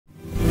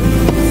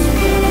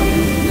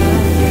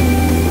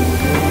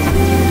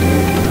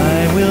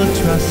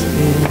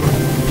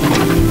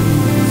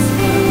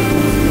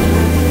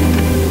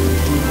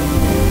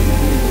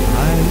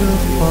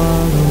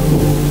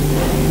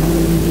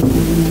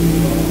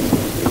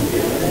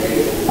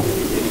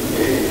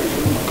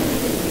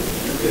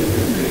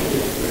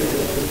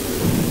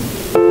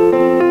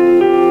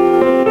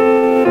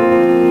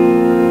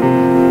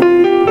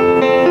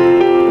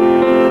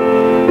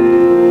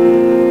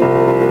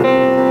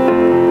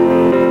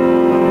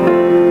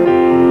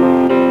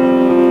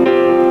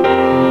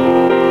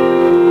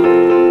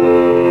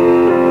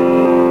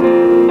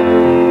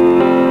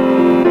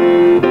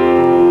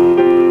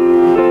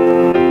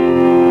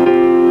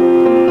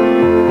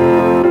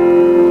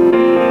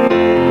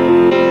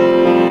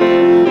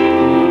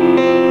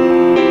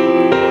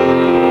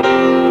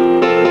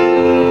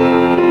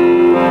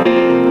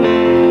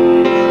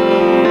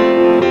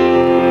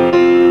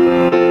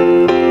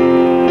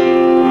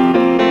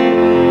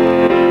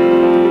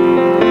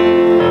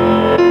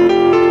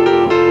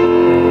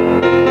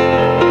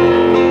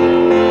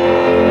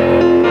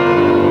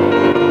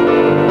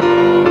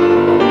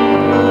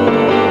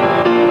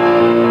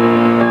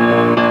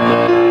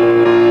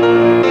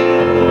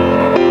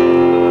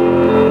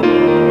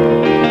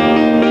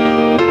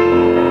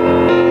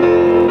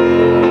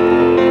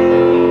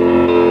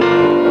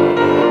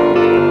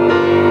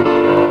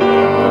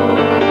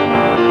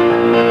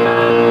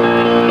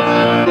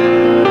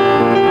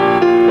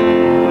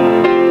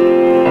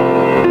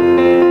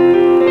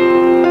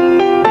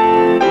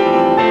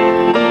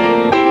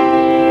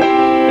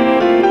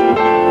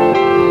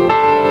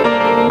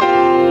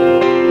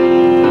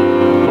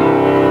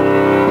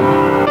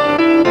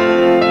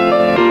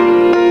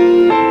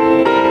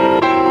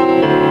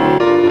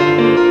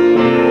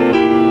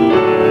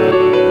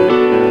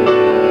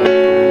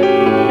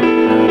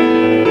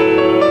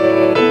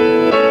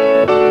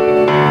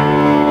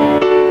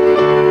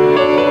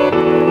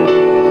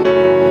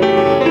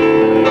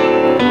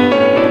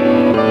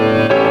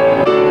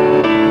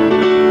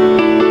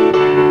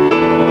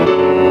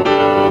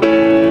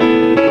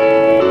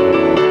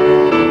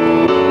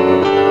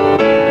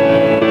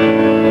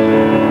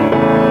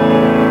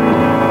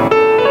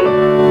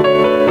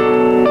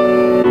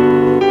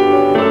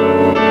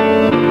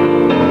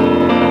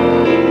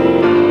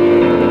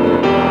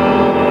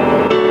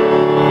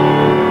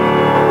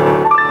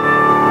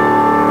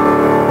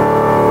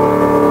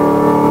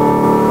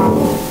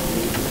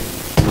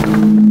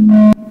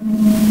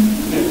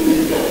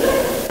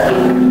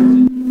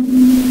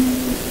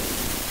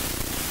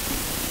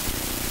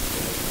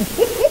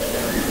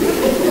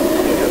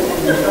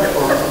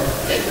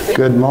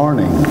Good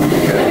morning.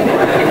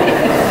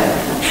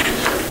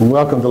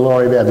 Welcome to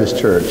Glory Baptist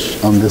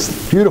Church on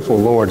this beautiful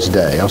Lord's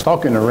Day. I was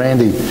talking to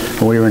Randy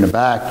when we were in the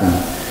back, and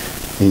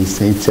he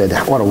said,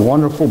 what a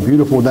wonderful,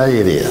 beautiful day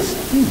it is.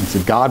 He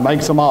said, God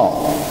makes them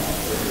all,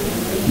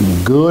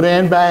 good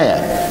and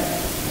bad.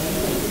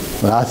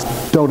 But I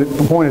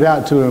pointed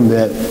out to him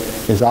that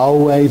it's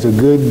always a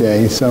good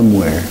day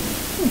somewhere,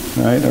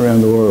 right,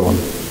 around the world.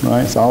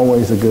 Right? It's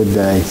always a good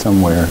day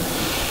somewhere.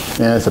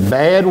 And it's a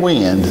bad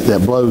wind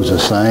that blows the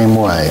same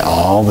way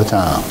all the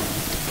time.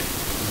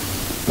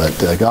 But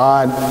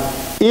God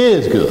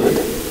is good.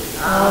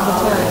 All the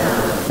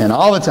time. And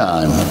all the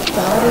time.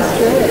 God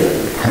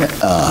is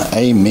good.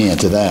 Amen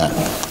to that.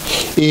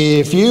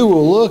 If you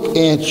will look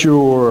at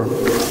your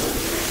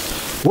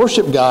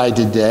worship guide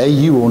today,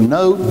 you will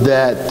note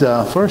that,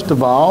 first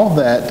of all,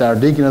 that our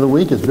deacon of the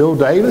week is Bill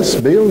Davis.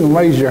 Bill, you can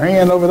raise your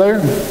hand over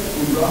there.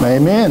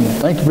 Amen.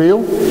 Thank you,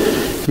 Bill.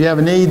 If you have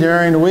a need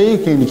during the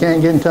week and you can't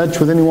get in touch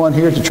with anyone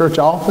here at the church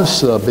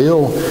office,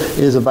 Bill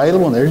is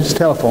available, and there's his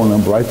telephone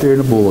number right there in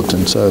the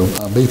bulletin. So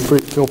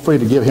feel free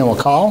to give him a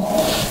call.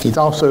 He's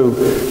also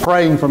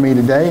praying for me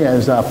today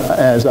as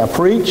I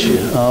preach.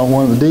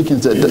 One of the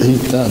deacons,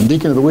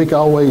 deacon of the week,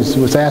 always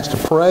was asked to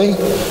pray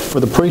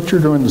for the preacher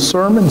during the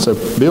sermon. So,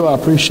 Bill, I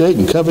appreciate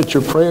and covet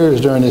your prayers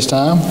during this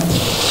time.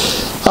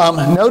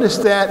 Notice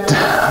that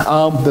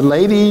the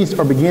ladies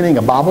are beginning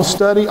a Bible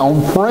study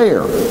on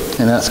prayer,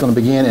 and that's going to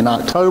begin in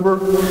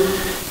October.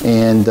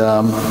 And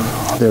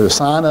there's a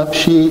sign-up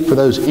sheet for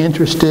those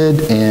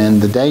interested, and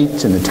the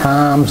dates and the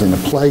times and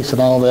the place and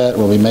all that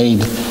will be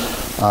made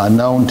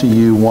known to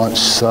you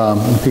once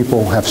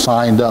people have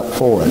signed up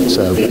for it.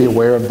 So be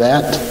aware of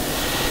that.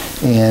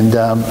 And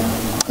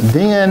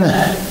then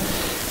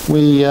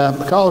we,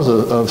 because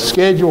of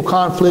schedule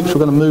conflicts,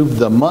 we're going to move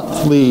the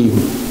monthly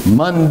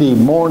Monday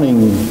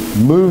morning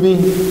movie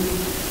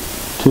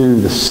to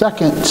the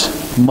second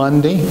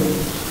Monday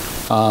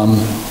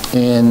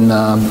in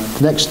the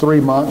next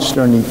 3 months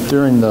during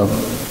the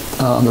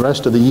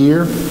rest of the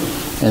year.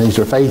 And these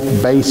are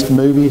faith-based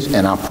movies.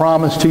 And I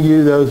promise to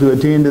you, those who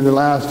attended the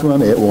last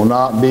one, it will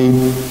not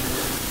be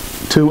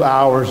 2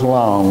 hours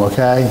long,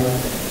 okay?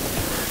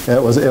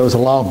 It was a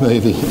long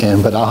movie,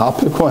 but I'll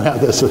pick one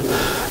out that's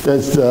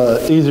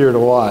easier to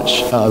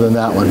watch than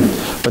that one.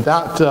 But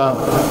that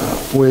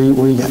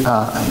we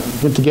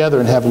get together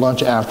and have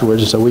lunch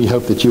afterwards, so we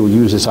hope that you will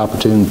use this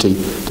opportunity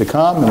to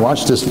come and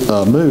watch this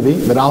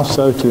movie, but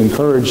also to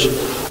encourage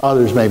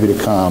others maybe to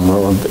come,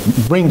 or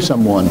bring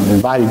someone,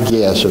 invited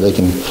guests, so they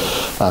can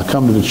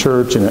come to the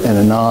church in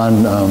a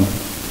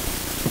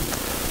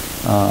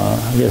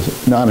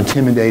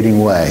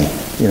non-intimidating way.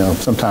 You know,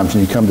 sometimes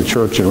when you come to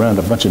church and around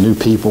a bunch of new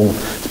people,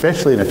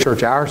 especially in a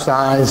church our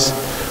size,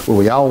 where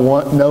we all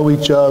know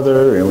each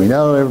other and we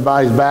know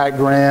everybody's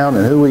background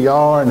and who we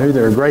are and who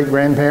their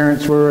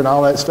great-grandparents were and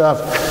all that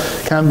stuff,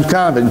 kind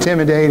of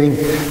intimidating.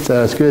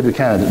 So it's good to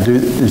kind of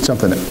do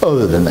something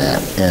other than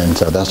that. And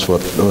so that's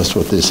what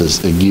this is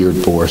geared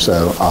for.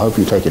 So I hope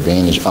you take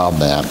advantage of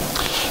that.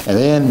 And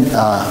then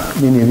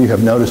many of you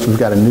have noticed we've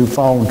got a new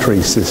phone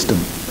tree system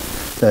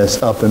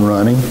that's up and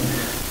running.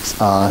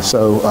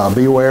 So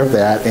be aware of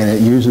that, and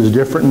it uses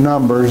different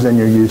numbers than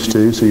you're used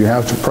to, so you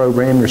have to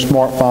program your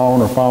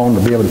smartphone or phone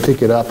to be able to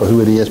pick it up or who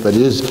it is, but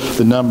it is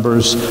the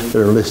numbers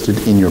that are listed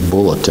in your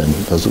bulletin,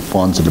 those are the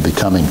ones that are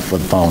becoming for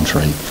the phone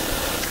tree.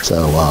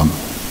 So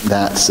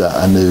that's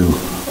a new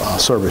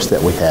service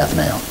that we have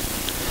now.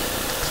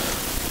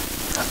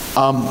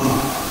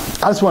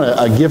 I just want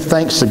to give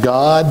thanks to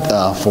God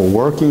for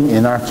working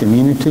in our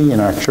community, in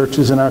our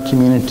churches in our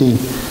community.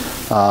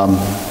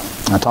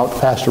 I talked to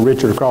Pastor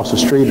Richard across the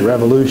street at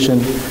Revolution,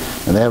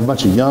 and they have a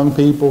bunch of young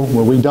people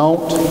where we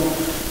don't,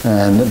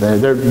 and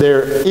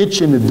they're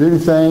itching to do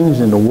things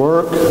and to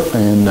work,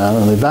 and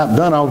they've not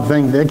done all the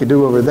things they could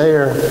do over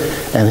there.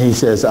 And he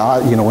says,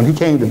 when he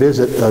came to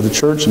visit the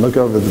church and look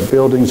over the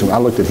buildings, and I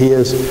looked at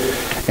his,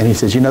 and he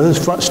says, those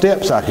front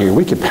steps out here,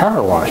 we could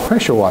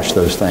pressure wash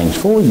those things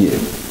for you.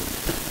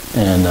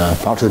 And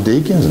talked to the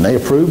deacons, and they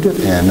approved it,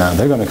 and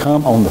they're going to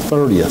come on the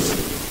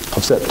 30th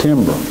of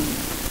September.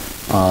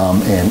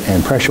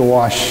 And pressure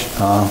wash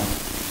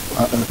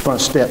front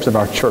steps of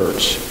our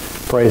church.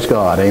 Praise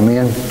God.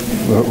 Amen.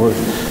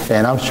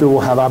 And I'm sure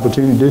we'll have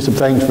opportunity to do some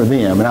things for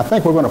them. And I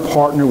think we're going to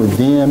partner with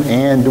them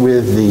and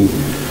with the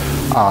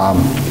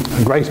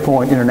Grace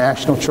Point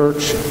International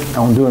Church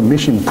on doing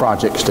mission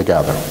projects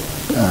together.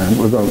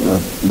 We're going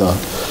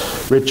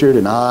Richard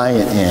and I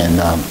and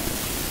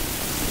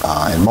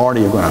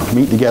Marty are going to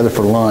meet together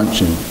for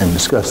lunch and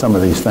discuss some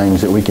of these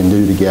things that we can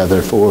do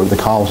together for the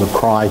cause of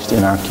Christ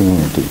in our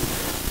community.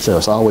 So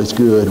it's always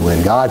good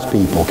when God's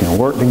people can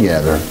work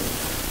together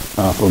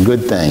for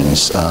good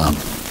things.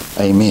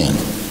 Amen.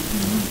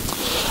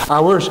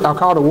 Our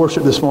call to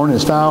worship this morning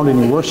is found in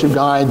your worship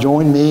guide.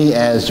 Join me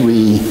as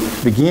we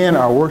begin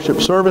our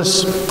worship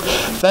service.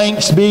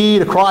 Thanks be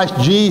to Christ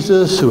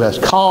Jesus, who has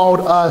called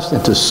us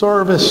into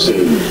service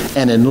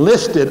and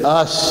enlisted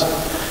us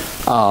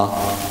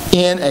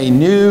in a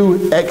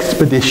new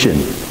expedition.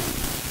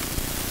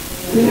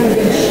 We have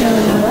been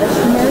shown much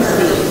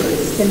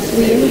mercy since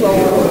we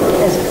enrolled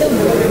as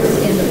pilgrims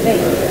in the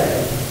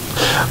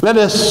faith. Let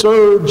us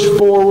surge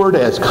forward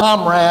as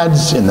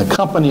comrades in the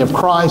company of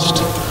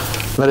Christ.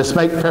 Let us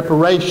make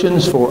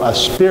preparations for a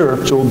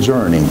spiritual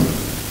journey.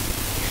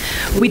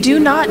 We do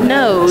not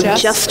know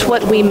just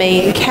what we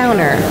may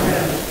encounter.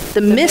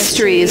 The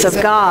mysteries of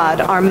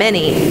God are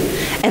many,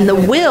 and the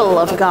will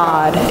of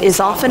God is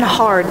often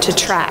hard to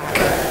track.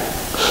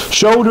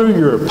 Shoulder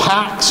your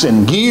packs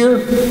and gear.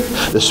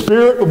 The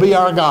Spirit will be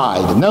our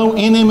guide. No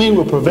enemy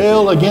will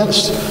prevail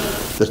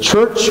against the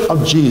church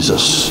of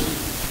Jesus.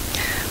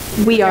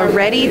 We are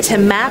ready to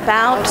map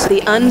out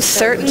the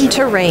uncertain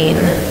terrain.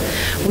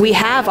 We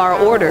have our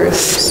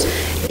orders.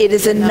 It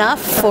is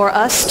enough for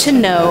us to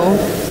know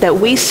that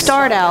we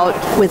start out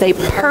with a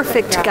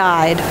perfect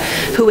guide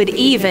who would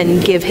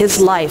even give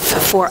his life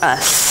for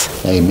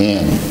us.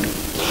 Amen.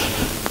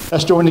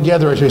 Let's join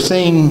together as we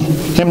sing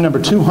hymn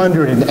number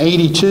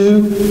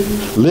 282,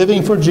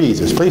 Living for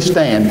Jesus. Please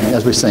stand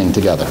as we sing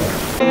together.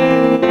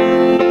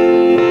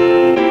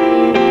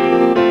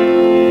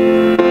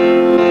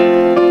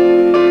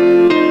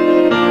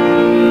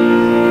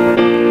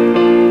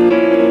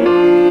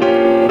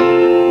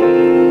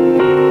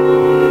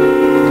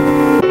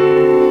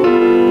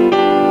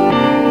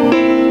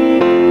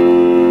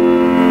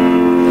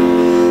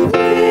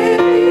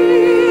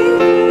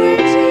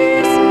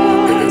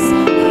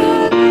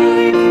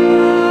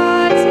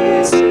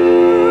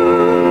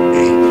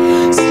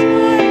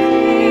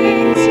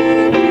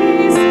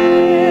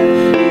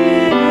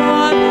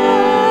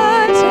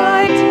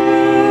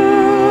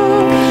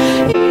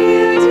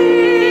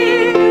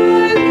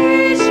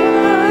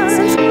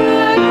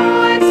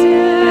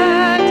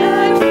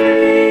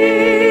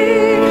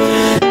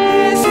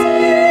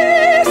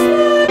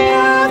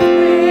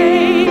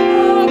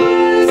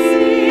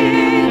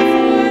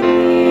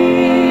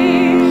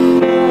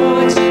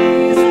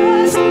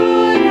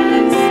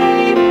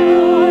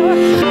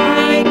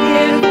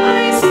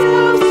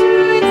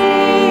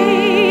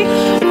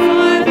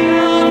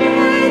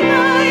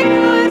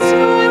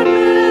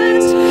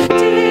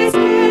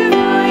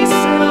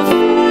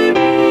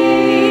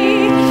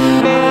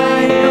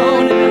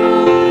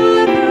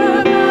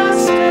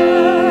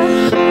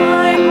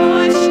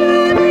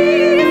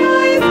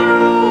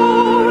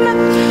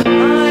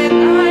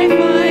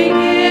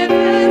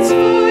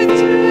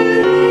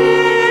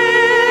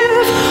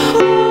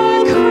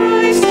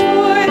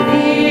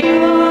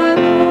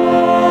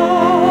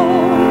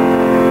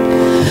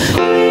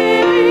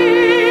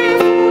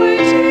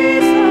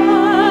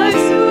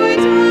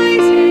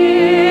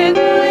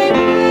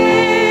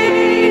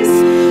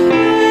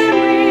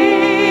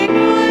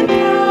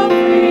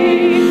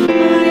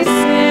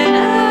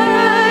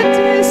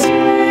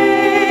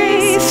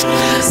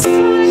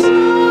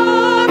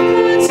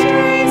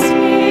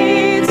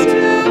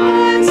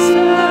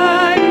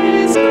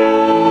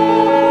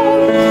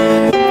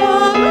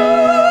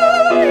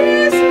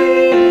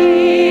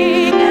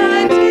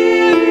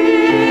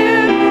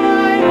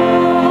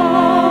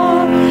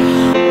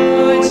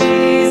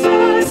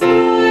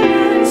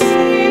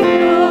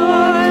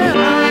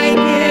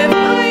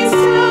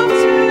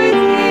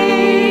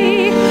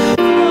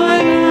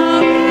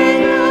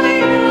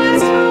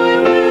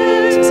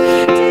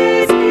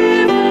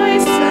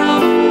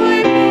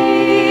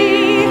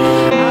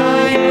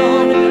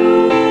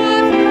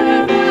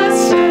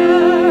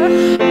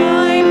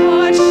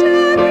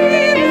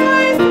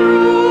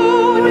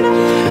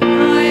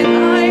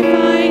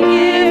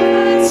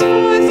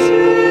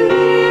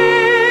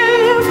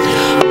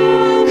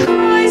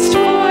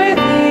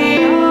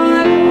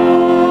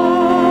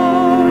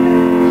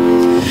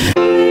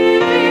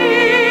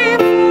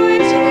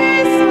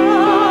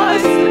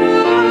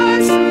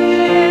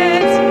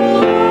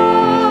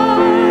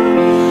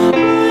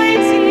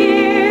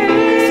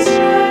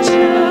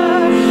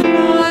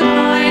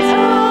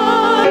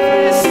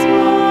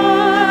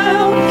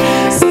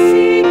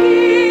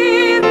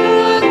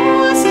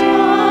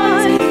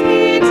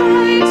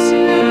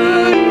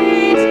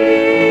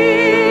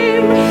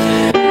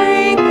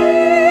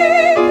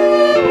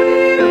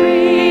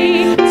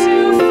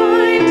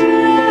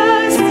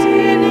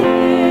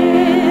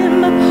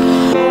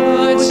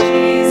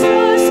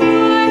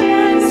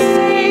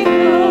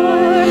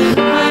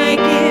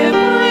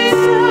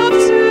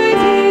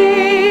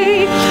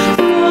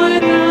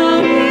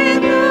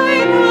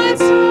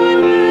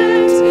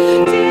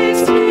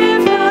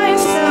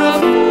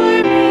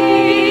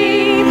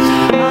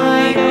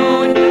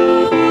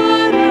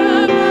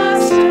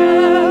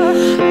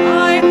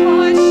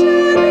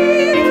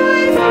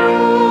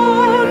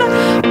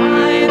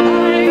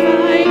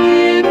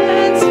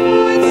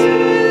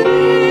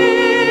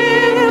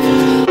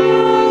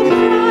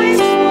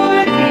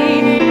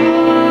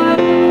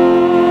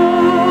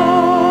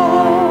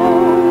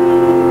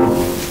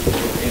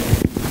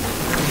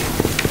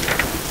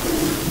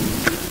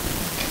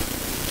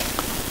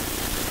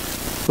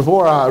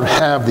 Before I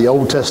have the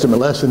Old Testament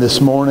lesson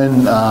this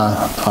morning,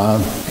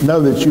 I know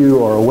that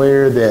you are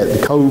aware that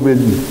the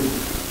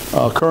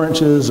COVID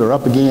occurrences are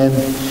up again,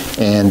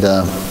 and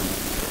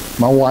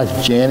my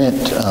wife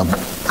Janet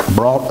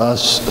brought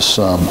us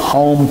some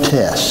home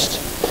tests.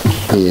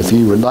 If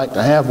you would like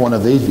to have one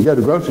of these, if you go to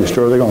the grocery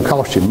store, they're going to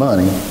cost you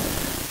money,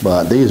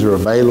 but these are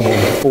available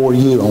for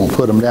you. I'm going to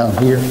put them down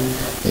here.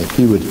 If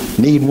you would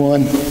need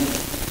one,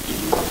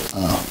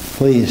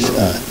 please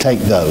take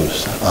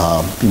those.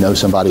 If you know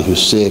somebody who's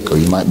sick or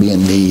you might be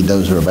in need,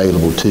 those are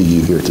available to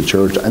you here at the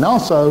church and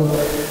also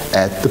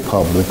at the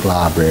public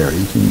library.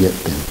 You can get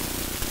them.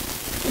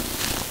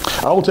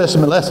 Our Old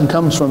Testament lesson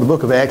comes from the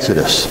book of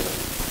Exodus,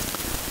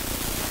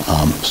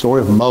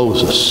 story of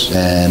Moses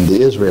and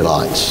the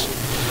Israelites.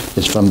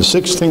 It's from the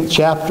 16th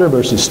chapter,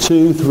 verses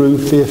 2 through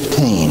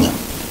 15.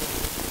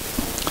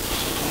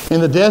 In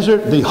the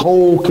desert, the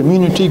whole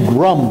community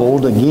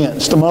grumbled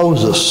against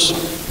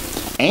Moses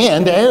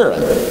and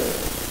Aaron.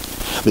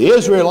 The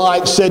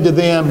Israelites said to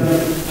them,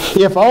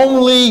 "If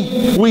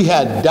only we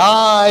had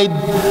died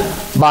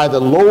by the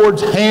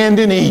Lord's hand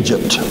in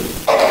Egypt.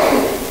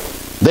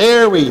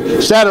 There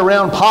we sat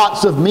around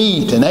pots of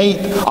meat and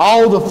ate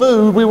all the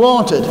food we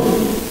wanted.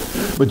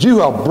 But you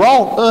have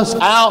brought us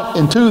out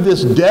into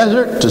this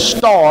desert to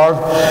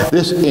starve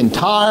this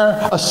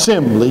entire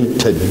assembly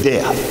to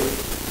death."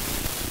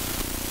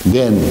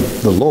 Then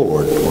the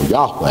Lord, or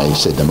Yahweh,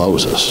 said to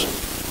Moses,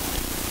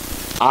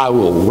 "I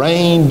will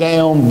rain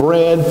down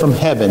bread from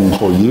heaven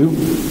for you.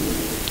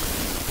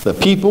 The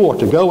people are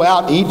to go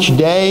out each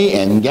day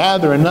and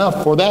gather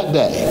enough for that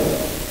day.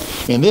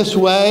 In this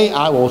way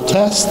I will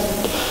test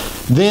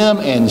them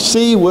and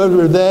see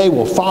whether they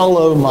will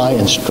follow my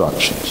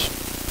instructions.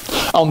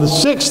 On the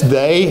 6th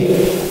day,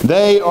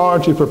 they are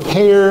to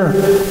prepare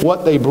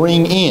what they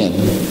bring in,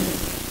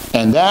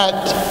 and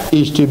that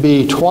is to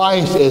be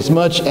twice as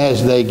much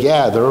as they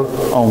gather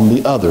on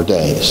the other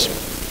days."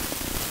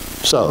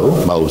 So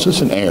Moses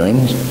and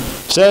Aaron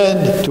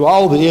said to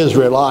all the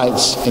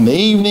Israelites, "In the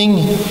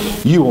evening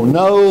you will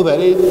know that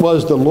it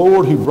was the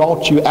Lord who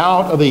brought you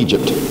out of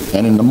Egypt.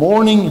 And in the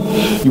morning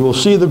you will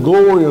see the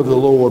glory of the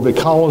Lord,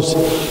 because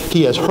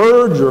he has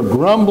heard your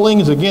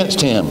grumblings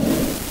against him.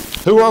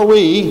 Who are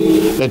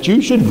we that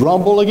you should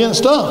grumble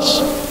against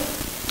us?"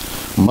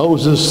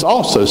 Moses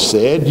also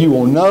said, "You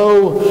will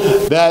know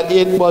that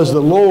it was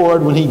the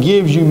Lord when he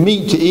gives you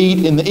meat to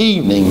eat in the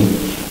evening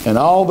and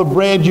all the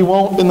bread you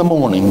want in the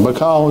morning,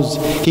 because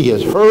he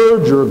has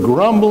heard your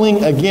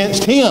grumbling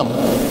against him.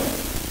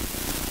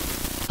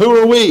 Who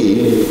are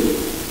we?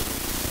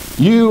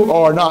 You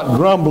are not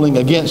grumbling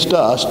against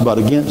us, but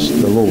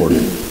against the Lord."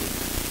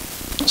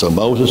 So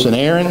Moses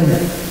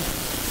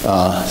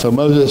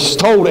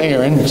told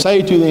Aaron,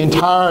 "Say to the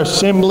entire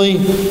assembly,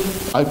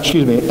 say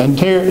to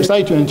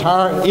the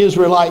entire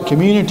Israelite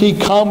community,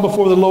 'Come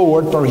before the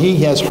Lord, for he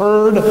has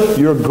heard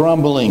your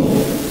grumbling.'"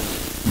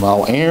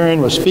 While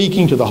Aaron was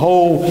speaking to the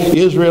whole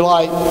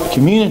Israelite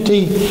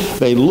community,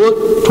 they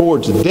looked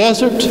towards the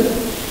desert,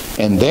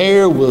 and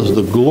there was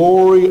the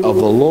glory of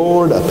the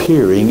Lord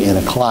appearing in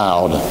a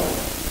cloud.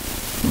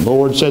 The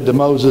Lord said to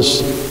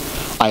Moses,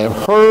 "I have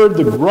heard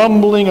the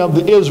grumbling of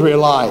the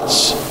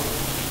Israelites.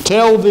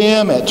 Tell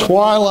them at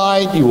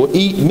twilight you will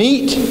eat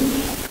meat,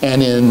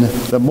 and in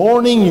the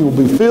morning you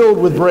will be filled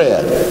with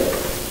bread.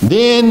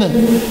 Then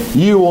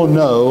you will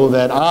know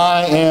that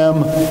I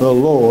am the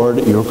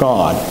Lord your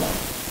God."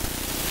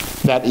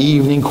 That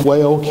evening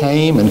quail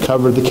came and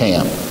covered the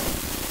camp,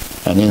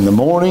 and in the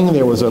morning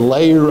there was a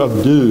layer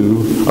of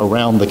dew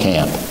around the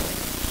camp.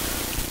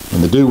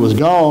 When the dew was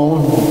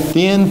gone,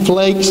 thin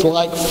flakes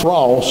like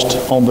frost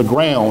on the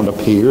ground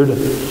appeared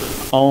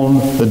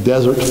on the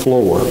desert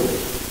floor.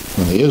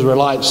 When the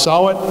Israelites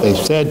saw it, they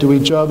said to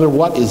each other,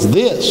 "What is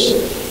this?"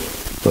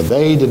 For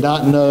they did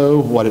not know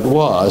what it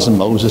was. And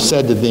Moses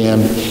said to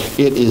them,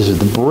 "It is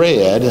the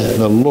bread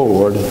the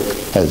Lord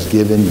has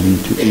given you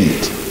to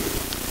eat."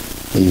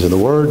 These are the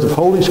words of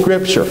Holy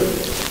Scripture.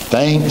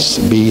 Thanks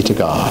be to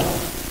God.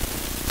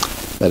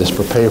 Let us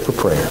prepare for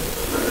prayer.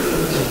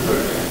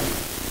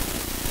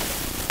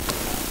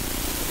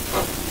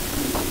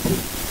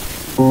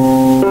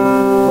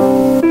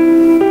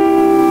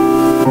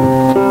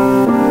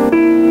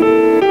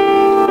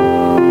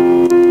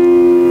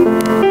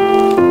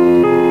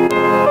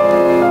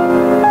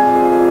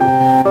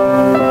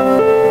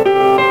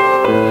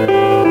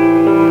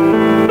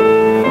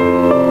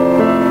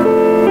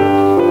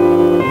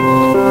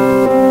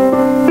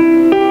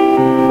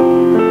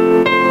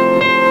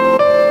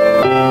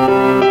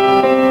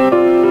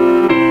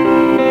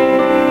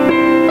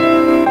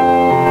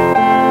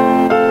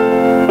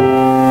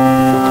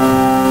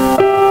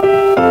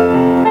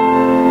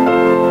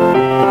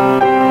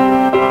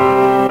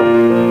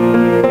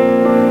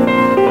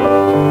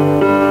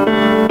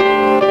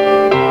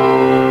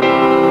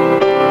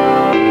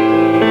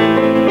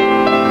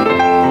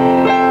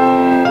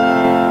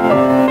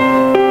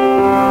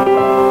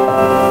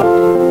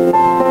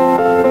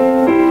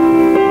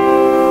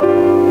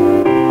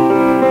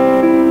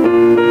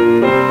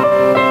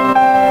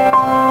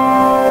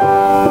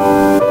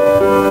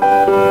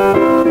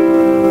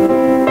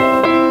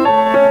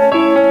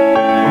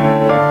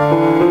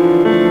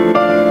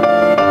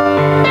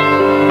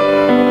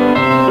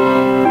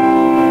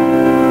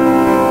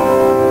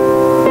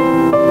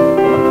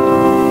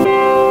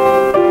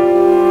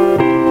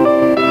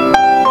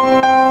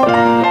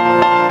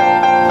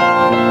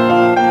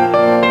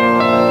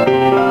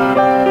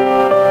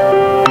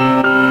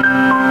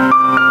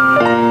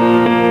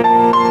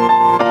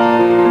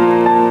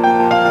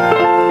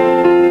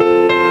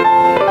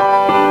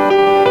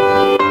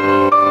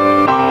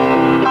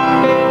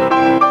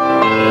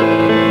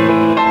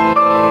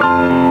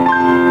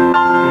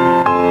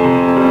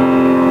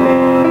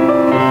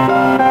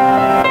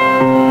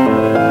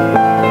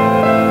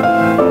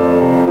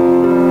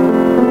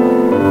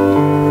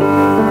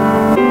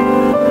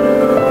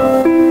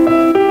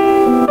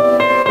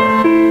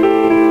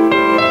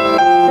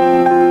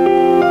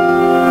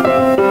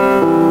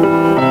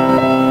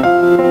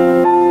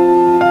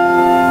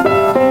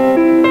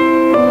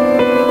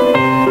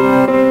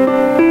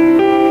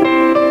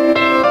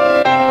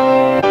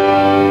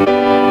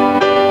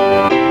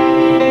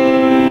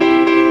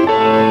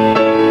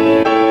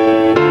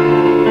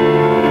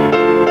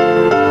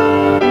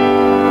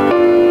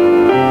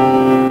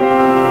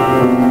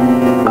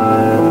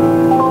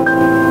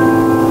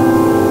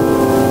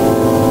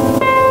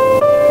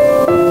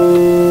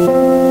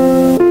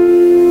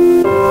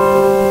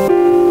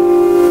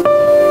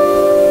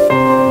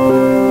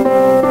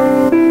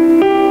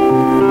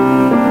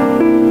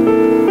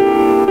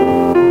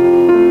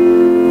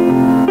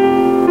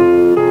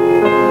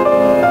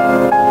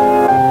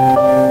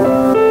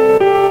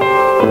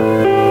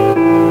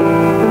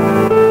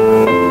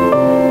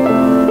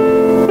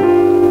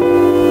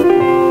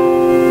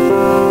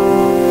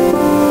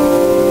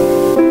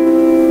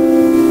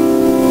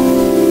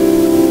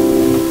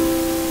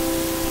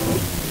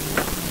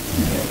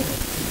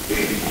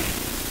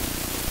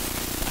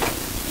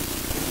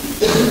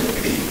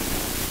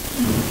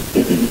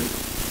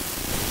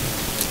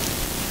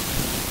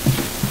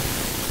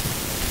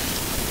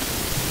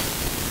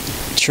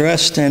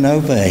 trust and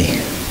obey.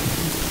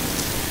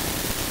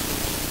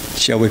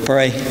 Shall we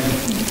pray?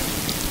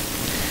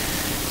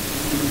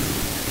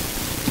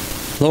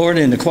 Lord,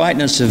 in the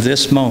quietness of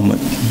this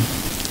moment,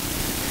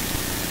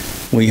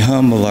 we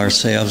humble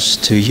ourselves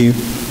to you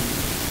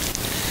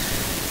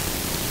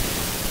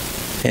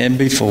and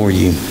before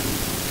you.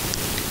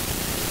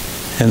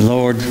 And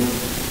Lord,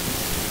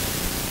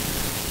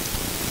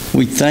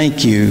 we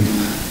thank you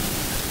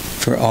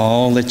for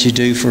all that you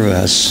do for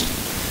us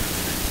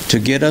to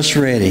get us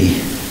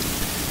ready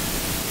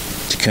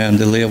to come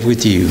to live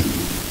with you.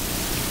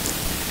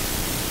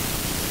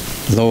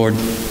 Lord,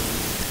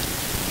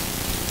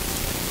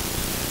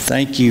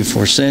 thank you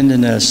for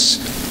sending us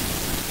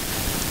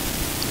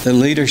the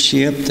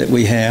leadership that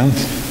we have.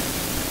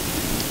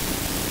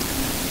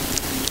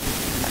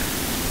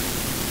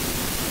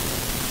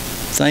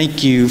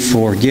 Thank you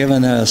for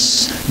giving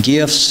us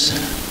gifts,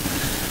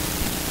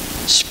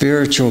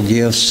 spiritual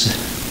gifts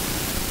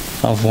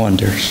of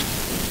wonders.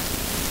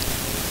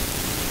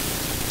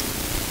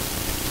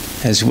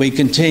 As we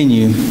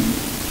continue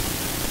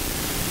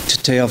to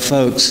tell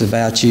folks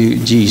about you,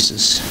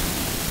 Jesus.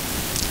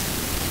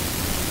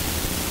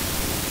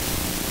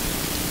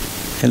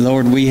 And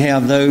Lord, we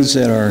have those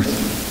that are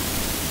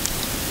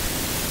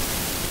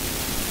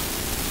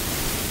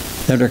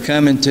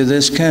coming to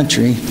this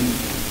country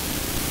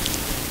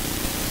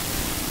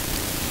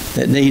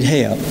that need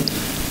help.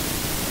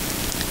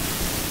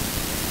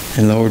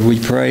 And Lord, we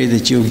pray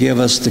that you'll give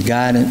us the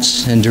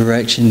guidance and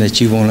direction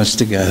that you want us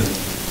to go.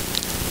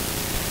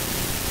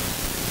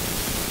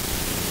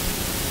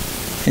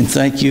 And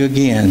thank you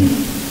again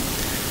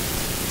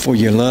for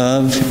your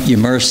love, your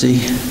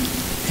mercy,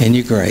 and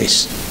your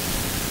grace.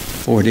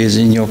 For it is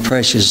in your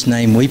precious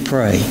name we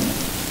pray.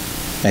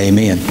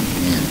 Amen.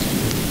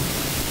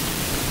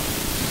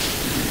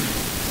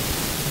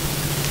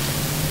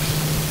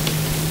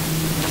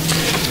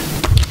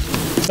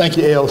 Thank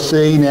you,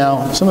 LC.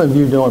 Now, some of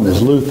you know him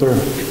as Luther,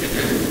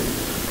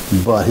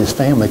 but his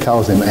family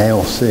calls him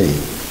LC.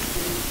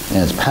 And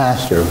as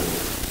pastor,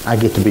 I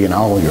get to be in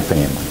all your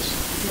families.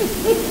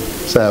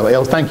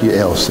 So, thank you,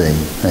 LC.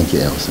 Thank you,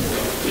 LC.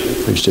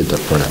 Appreciate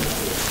that prayer.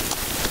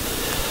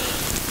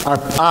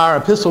 Our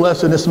epistle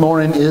lesson this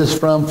morning is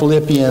from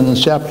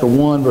Philippians chapter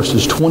 1,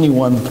 verses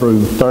 21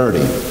 through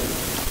 30.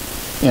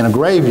 In a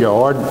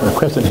graveyard, the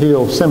Crescent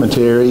Hill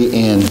Cemetery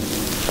in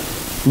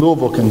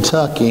Louisville,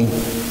 Kentucky,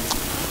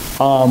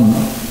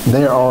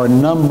 there are a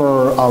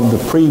number of the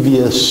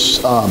previous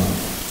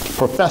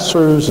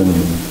professors and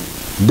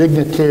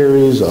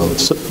dignitaries of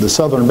the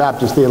Southern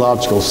Baptist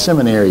Theological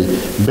Seminary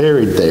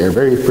buried there,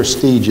 very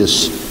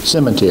prestigious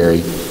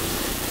cemetery.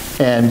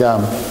 And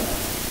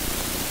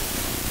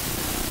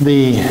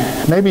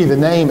maybe the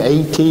name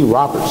A.T.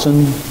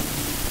 Robertson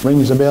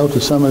rings a bell to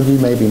some of you,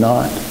 maybe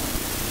not.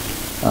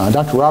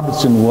 Dr.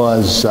 Robertson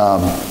was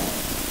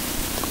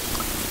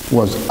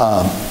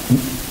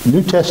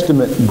New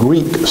Testament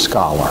Greek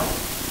scholar.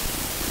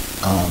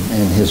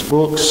 And his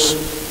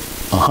books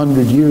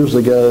 100 years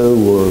ago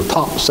were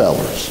top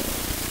sellers.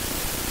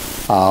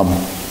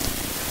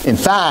 In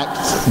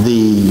fact,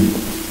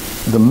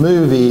 the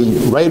movie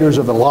Raiders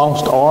of the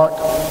Lost Ark,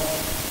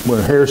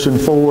 where Harrison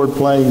Ford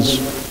plays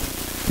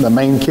the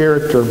main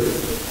character,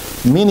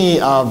 many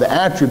of the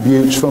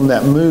attributes from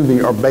that movie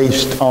are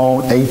based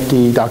on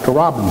A.T. Dr.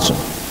 Robinson.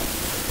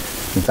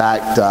 In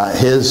fact,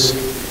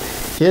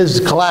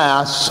 his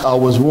class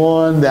was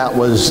one that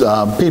was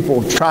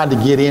people tried to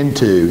get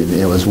into. And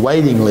it was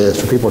waiting list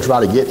for people to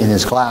try to get in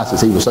his classes.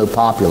 He was so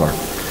popular.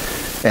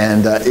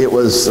 And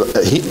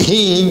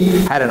he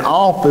had an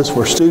office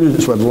where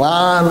students would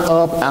line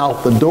up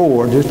out the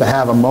door just to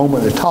have a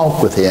moment to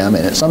talk with him.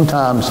 And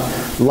sometimes,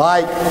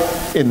 like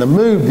in the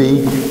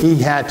movie, he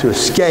had to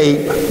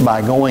escape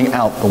by going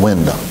out the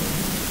window.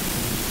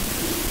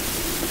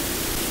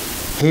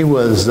 He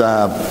was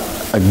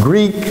a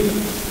Greek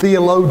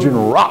theologian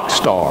rock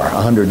star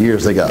 100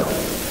 years ago,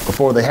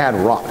 before they had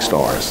rock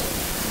stars.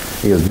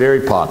 He was very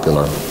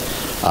popular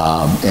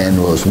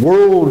and was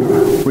world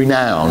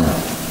renowned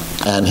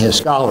in his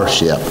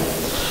scholarship.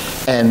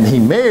 And he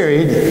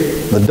married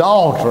the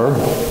daughter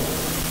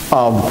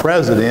of the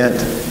president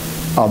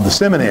of the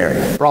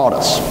seminary,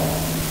 Broadus.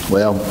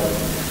 Well,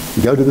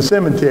 you go to the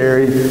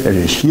cemetery, there's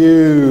this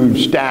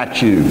huge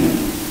statue.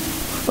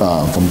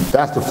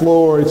 That's the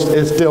floor,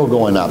 it's still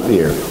going up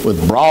here,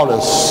 with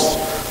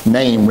Broadus'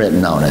 name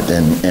written on it,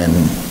 and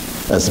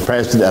as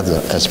president of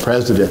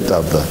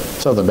the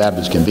Southern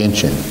Baptist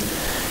Convention.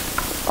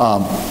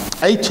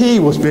 A.T.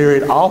 was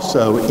buried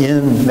also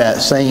in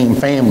that same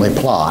family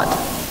plot,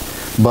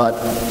 but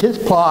his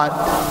plot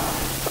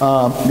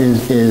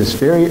is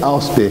very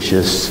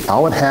auspicious.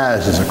 All it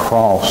has is a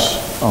cross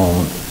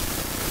on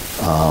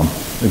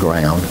the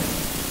ground,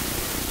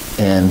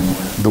 and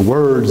the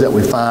words that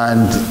we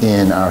find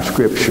in our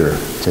scripture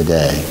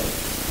today.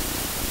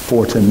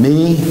 For to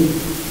me,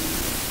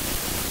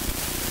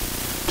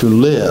 to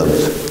live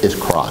is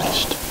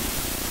Christ,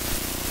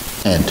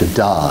 and to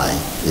die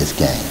is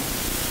gain.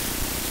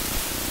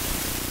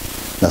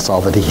 That's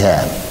all that he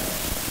had.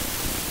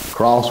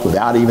 Cross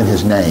without even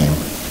his name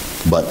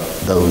but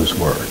those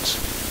words.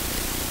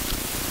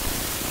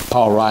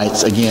 Paul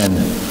writes again,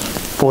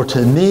 "For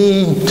to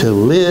me to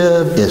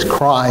live is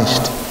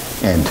Christ,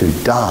 and to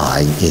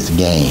die is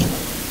gain.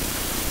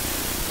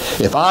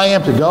 If I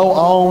am to go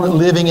on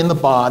living in the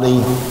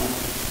body,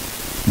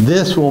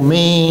 this will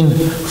mean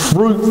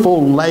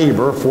fruitful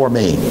labor for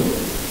me.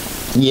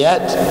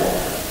 Yet,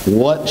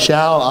 what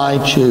shall I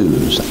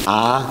choose?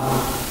 I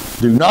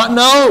do not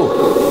know,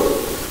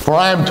 for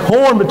I am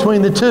torn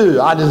between the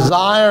two. I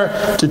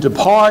desire to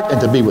depart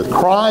and to be with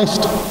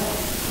Christ,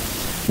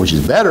 which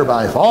is better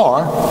by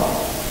far,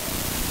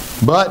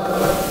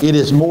 but it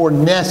is more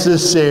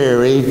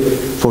necessary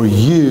for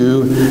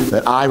you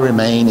that I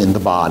remain in the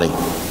body.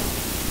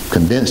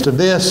 Convinced of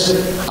this,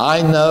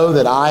 I know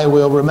that I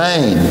will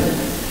remain,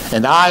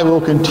 and I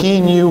will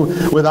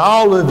continue with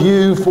all of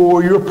you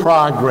for your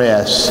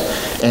progress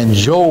and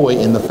joy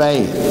in the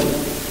faith,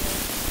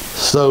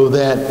 so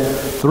that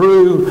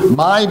through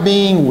my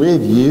being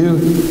with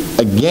you,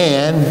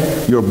 again,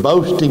 your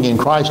boasting in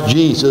Christ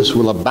Jesus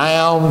will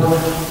abound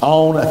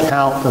on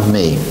account of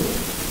me.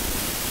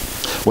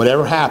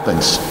 Whatever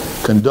happens,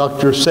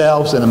 conduct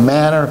yourselves in a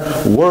manner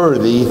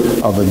worthy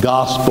of the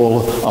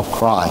gospel of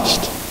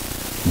Christ.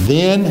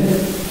 Then,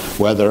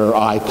 whether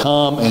I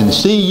come and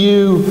see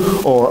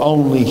you or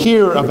only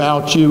hear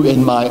about you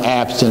in my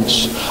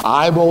absence,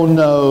 I will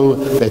know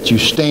that you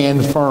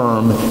stand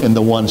firm in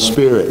the one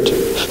Spirit,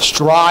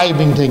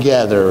 striving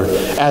together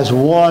as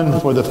one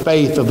for the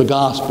faith of the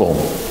gospel,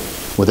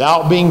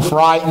 without being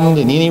frightened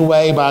in any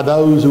way by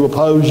those who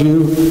oppose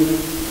you.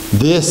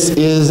 This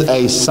is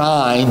a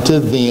sign to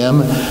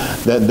them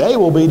that they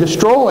will be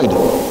destroyed,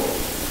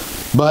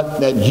 but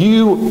that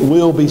you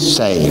will be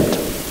saved,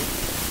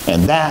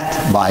 and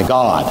that by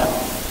God.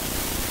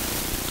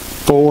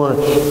 For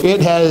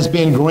it has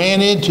been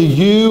granted to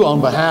you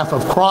on behalf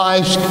of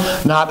Christ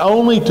not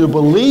only to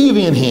believe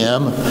in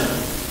him,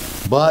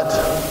 but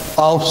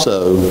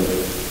also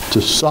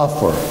to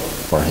suffer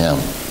for him.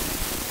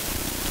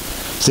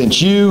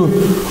 Since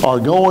you are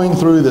going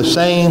through the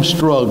same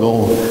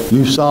struggle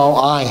you saw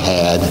I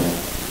had,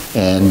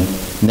 and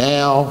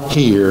now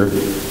hear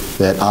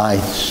that I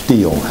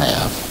still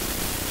have.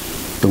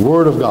 The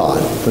Word of God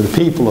for the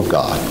people of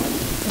God.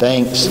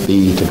 Thanks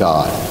be to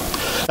God.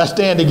 Let's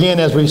stand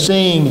again as we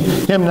sing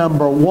hymn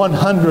number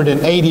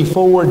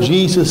 184,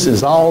 Jesus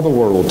is All the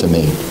World to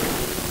Me.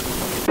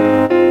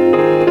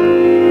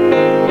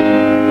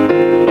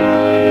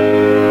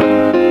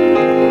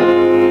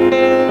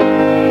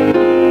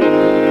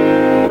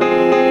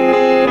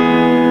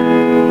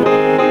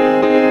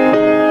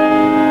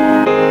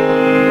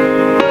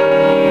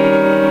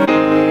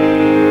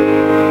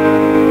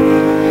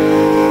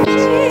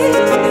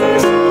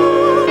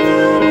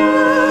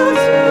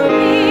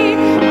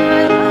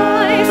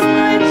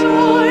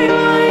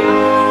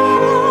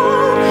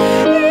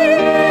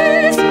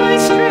 My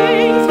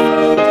strength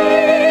from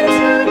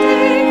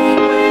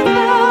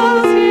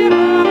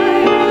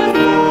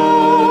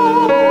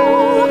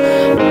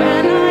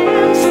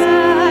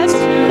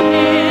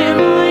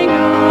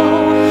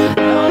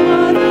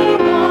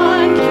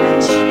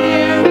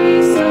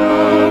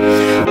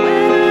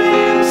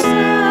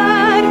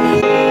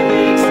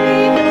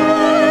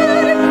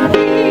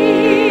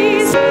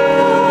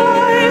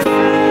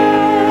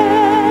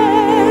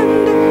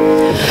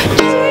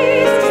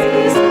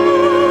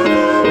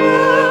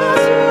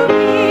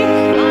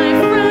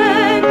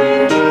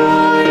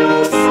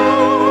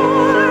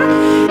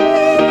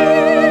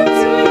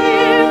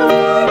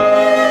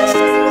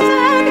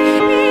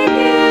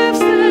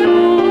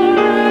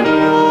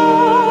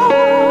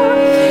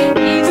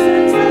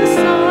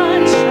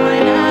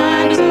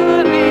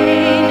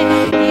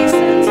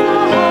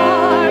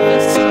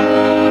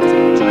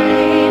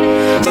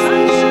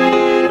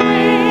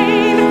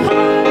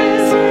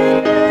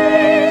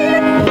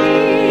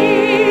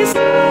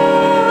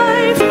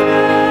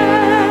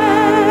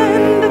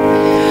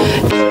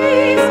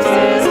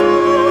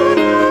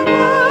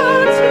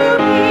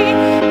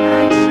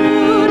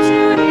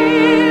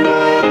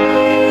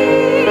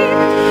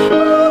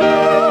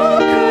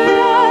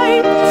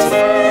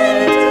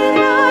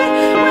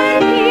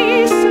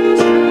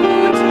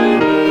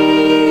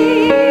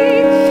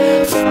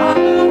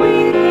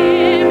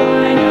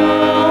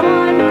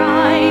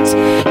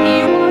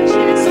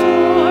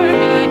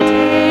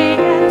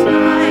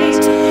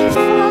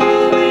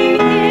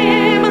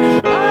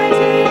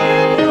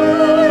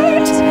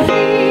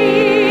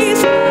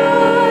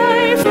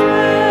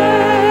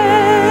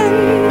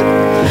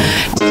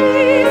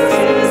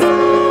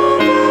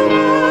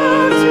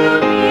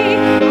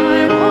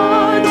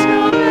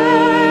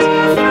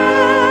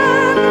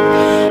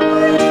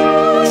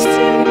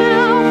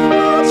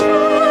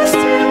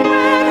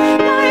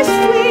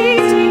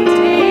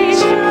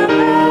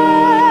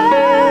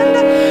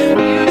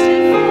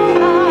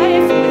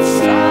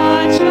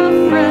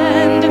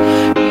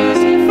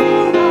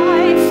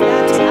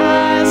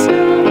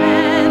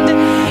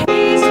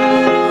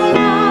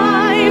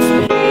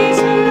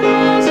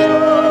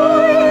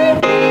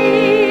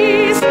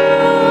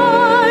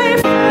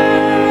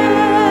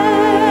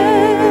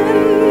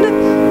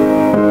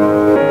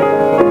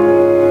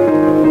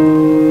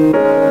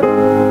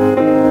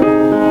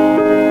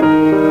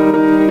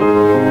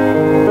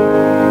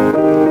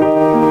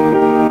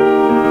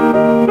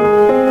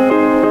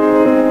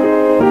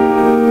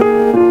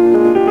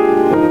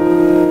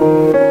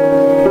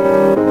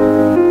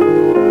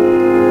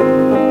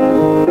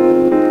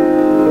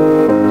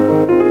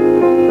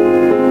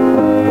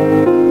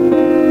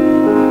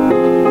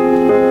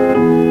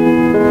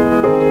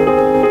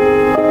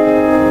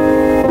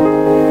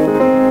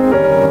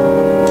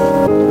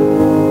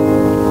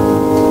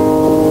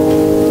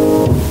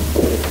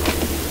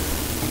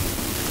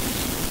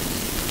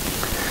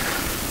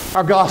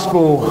Our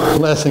gospel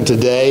lesson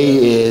today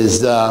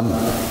is tough.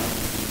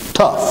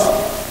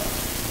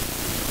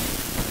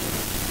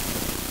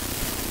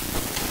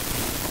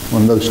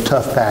 One of those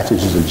tough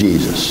passages of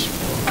Jesus.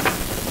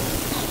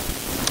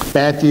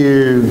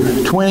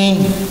 Matthew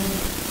 20,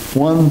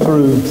 1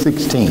 through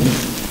 16.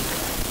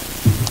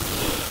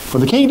 For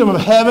the kingdom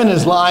of heaven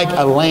is like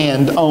a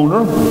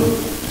landowner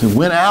who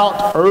went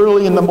out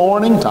early in the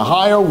morning to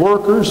hire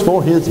workers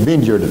for his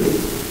vineyard.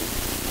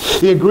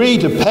 He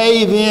agreed to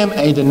pay them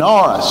a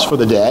denarius for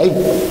the day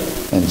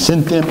and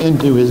sent them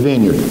into his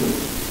vineyard.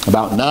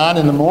 About 9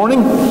 in the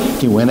morning,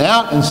 he went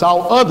out and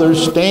saw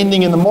others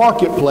standing in the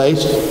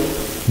marketplace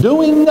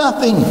doing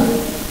nothing.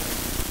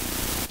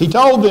 He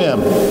told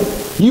them,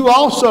 "You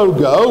also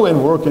go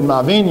and work in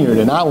my vineyard,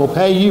 and I will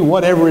pay you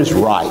whatever is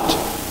right."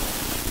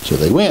 So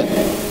they went.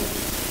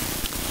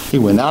 He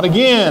went out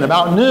again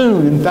about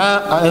noon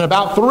and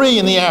about 3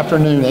 in the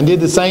afternoon and did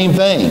the same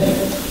thing.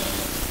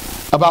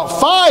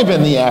 About 5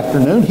 in the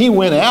afternoon, he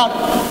went out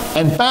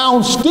and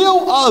found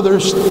still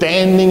others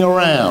standing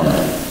around.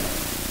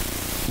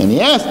 And he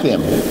asked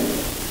them,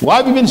 "Why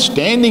have you been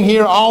standing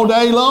here all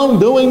day long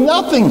doing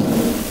nothing?"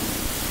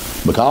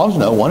 "Because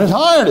no one has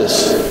hired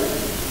us,"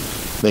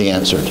 they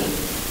answered.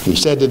 He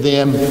said to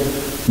them,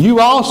 "You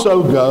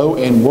also go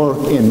and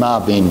work in my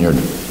vineyard."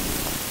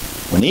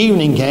 When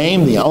evening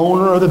came, the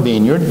owner of the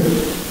vineyard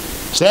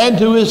said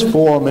to his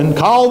foreman,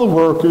 "Call the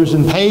workers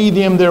and pay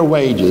them their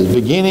wages,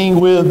 beginning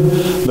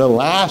with the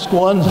last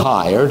ones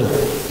hired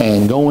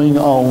and going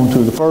on to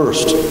the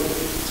first."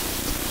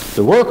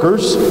 The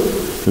workers,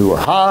 who were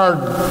hired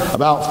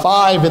about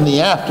 5 in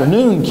the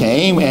afternoon,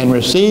 came and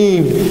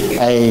received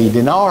a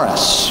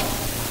denarius.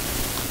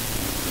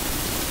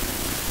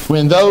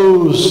 When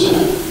those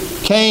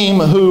came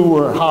who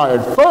were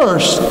hired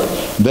first,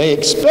 they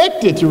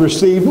expected to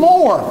receive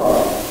more.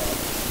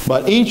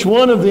 But each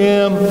one of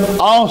them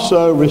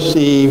also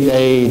received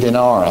a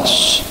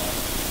denarius.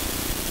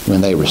 When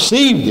they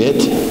received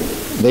it,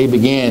 they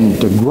began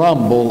to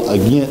grumble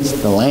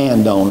against the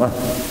landowner.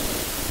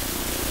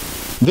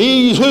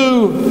 "These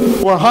who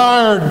were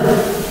hired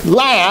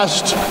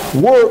last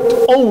worked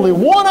only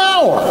 1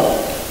 hour,"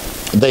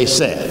 they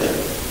said,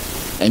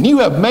 "and you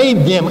have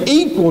made them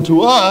equal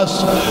to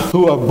us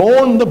who have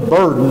borne the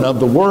burden of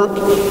the work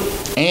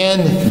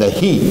and the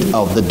heat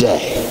of the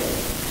day."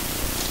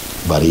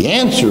 But he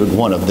answered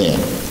one of them,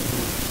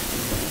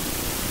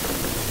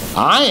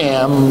 "I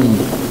am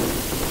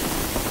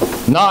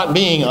not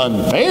being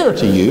unfair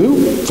to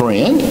you,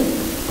 friend.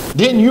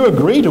 Didn't you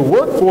agree to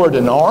work for a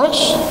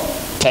denarius?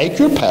 Take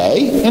your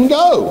pay and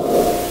go.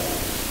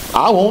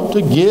 I want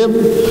to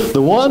give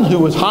the one who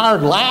was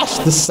hired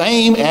last the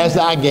same as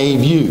I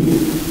gave you.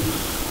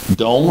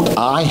 Don't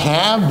I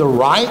have the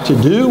right to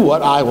do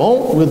what I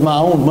want with my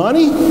own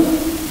money?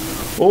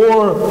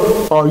 Or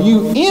are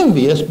you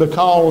envious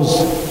because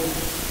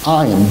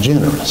I am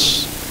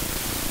generous?"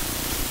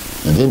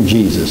 And then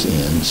Jesus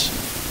ends,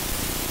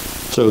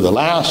 "So the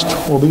last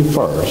will be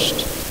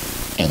first,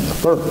 and the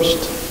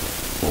first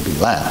will be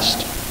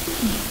last."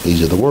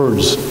 These are the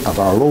words of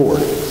our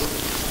Lord.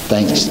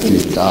 Thanks be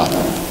to God.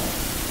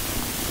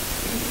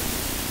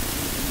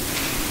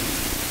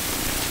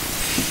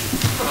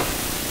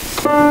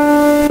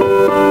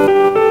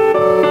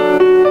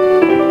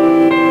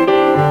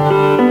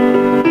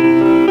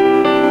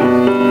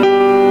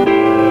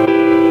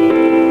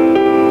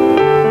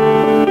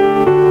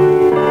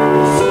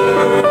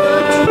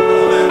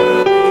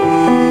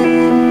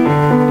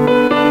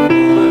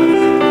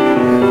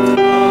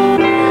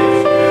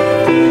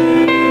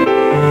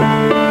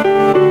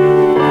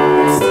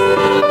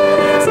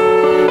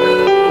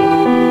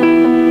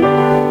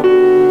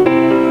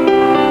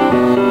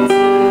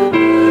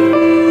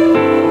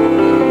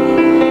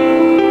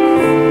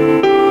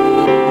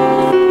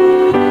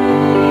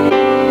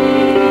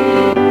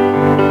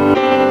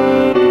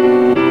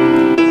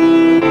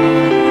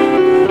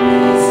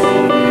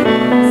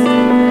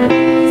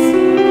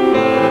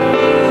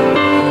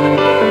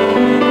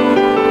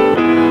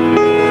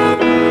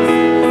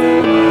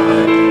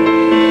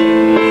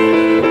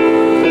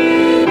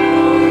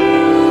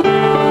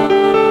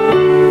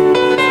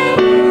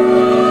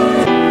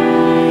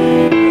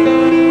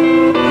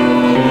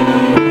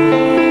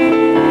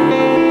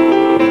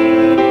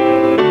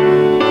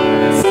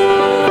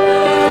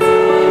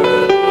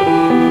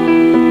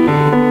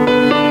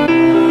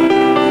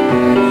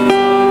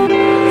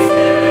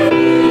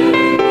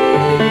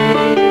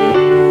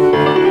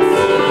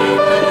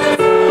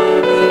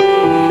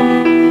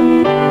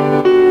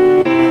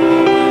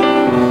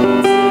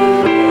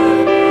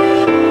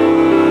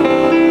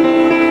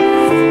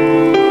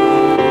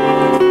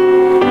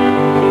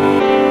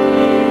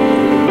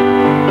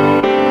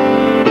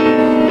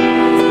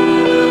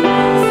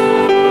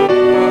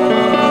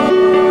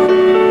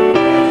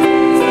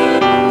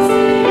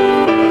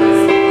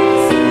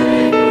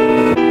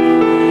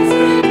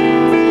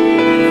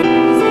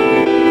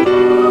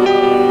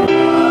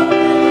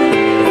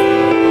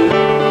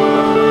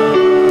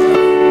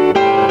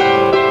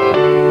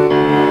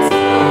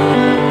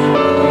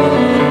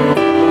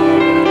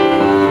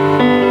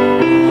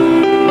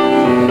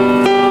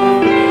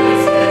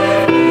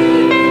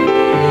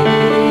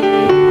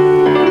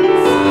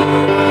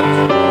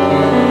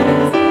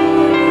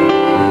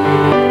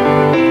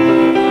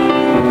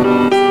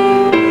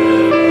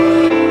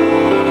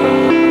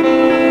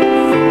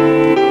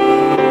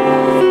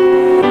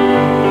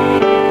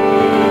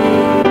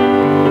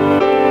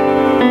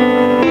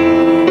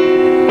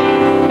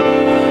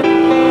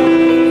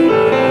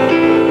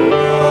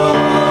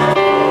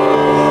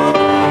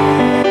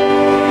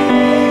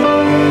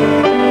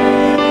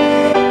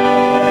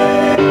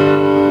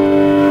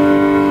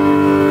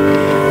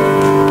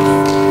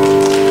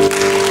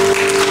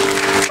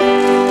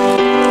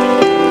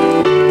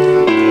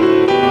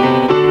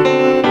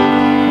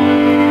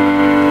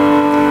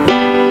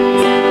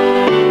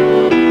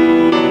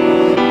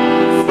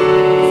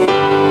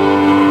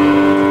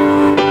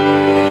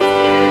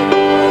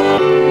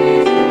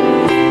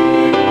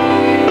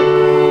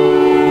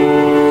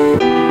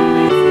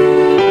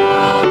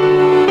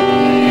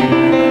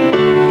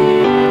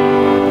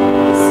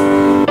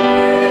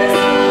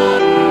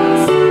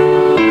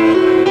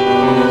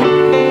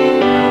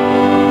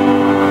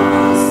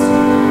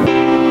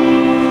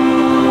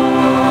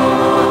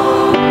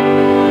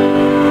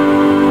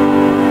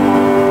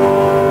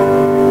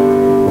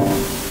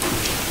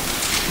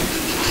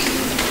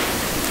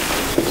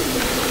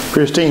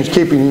 Christine's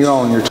keeping you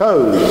on your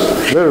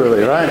toes,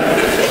 literally, right?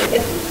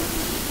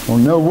 We'll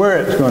know where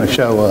it's going to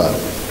show up,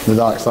 the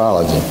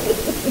doxology.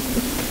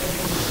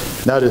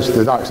 Notice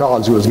the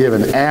doxology was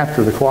given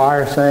after the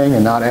choir sang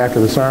and not after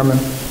the sermon.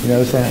 You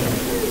notice that?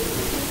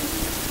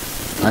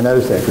 I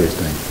noticed that,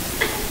 Christine.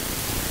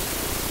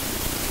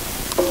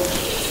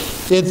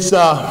 It's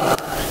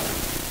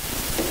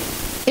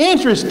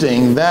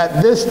interesting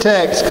that this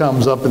text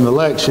comes up in the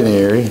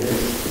lectionary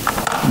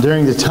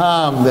during the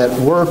time that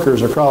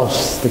workers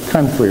across the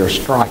country are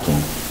striking.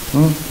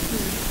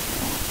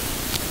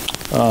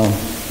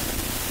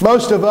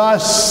 Most of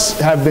us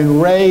have been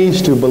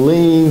raised to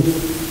believe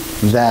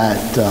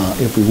that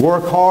if we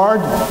work hard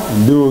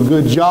and do a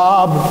good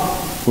job,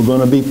 we're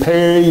going to be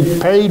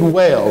paid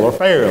well or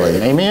fairly.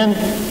 Amen?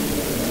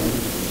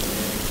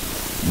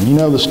 You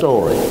know the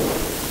story.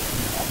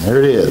 There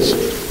it is.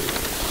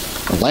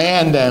 A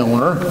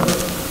landowner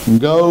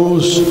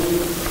goes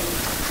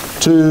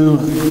to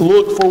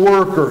look for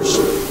workers.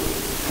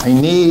 He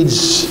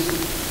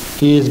needs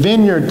his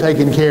vineyard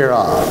taken care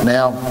of.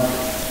 Now,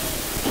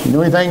 you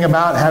know anything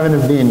about having a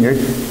vineyard?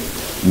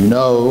 You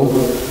know,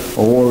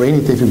 or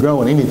anything, if you're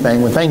growing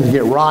anything, when things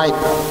get ripe,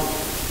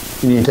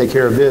 you need to take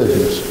care of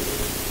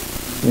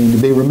business. They need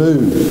to be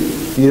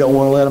removed. You don't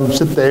want to let them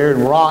sit there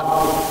and rot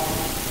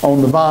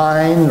on the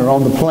vine or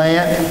on the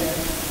plant.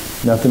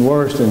 Nothing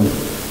worse than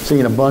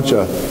seeing a bunch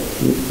of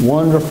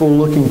wonderful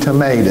looking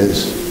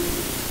tomatoes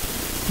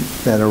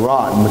that are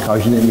rotten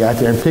because you didn't get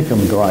out there and pick them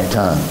at the right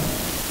time.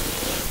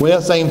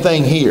 Well, same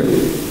thing here.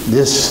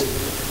 This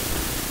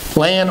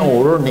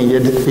landowner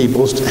needed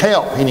people's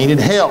help. He needed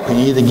help. He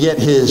needed to get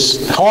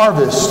his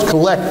harvest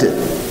collected.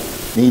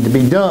 It needed to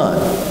be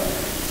done.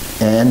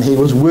 And he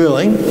was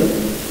willing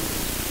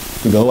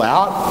to go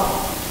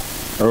out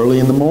early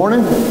in the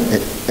morning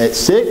at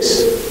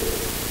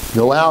 6,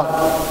 go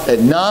out at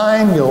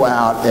 9, go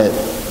out at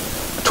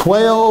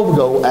 12,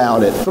 go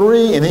out at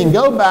 3, and then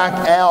go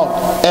back out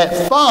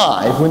at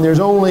 5 when there's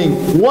only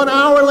 1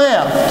 hour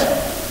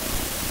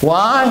left.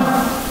 Why?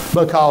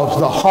 Because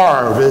the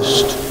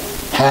harvest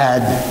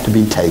had to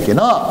be taken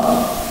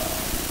up.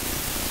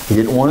 He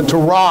didn't want it to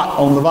rot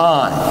on the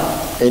vine.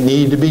 It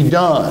needed to be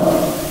done.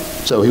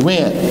 So he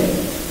went.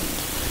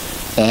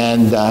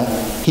 And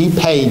he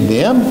paid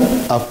them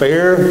a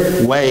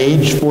fair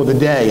wage for the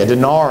day. A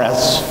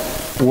denarius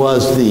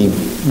was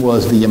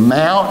the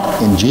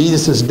amount in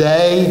Jesus'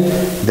 day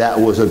that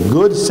was a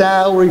good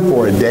salary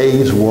for a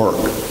day's work.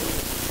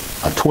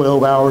 A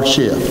 12-hour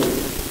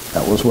shift.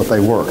 That was what they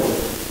worked.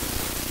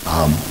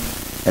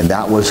 And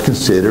that was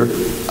considered,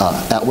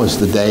 that was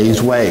the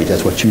day's wage.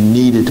 That's what you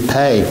needed to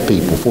pay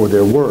people for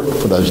their work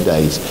for those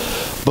days.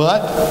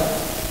 But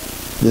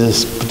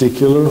this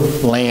particular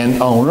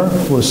landowner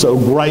was so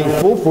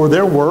grateful for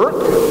their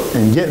work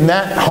and getting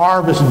that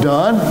harvest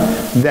done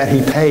that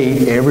he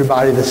paid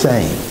everybody the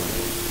same.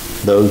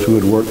 Those who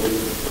had worked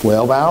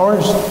 12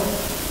 hours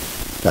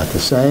got the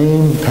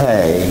same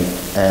pay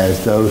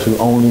as those who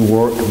only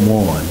worked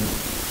 1.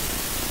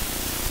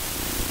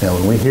 Now,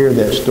 when we hear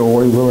that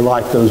story, we're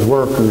like those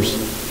workers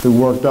who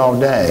worked all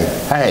day.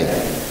 Hey,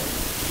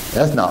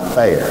 that's not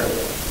fair.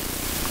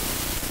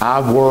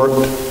 I've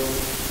worked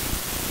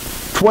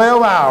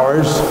 12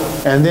 hours,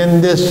 and then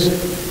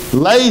this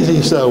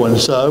lazy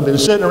so-and-so, been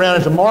sitting around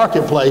at the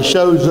marketplace,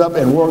 shows up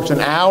and works an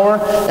hour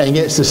and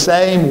gets the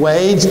same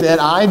wage that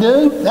I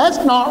do? That's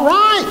not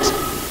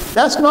right.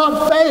 That's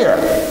not fair.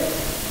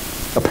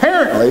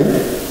 Apparently,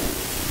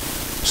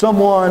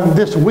 someone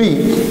this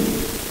week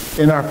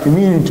in our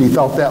community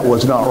thought that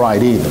was not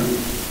right either,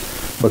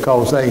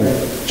 because they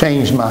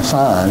changed my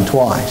sign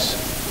twice.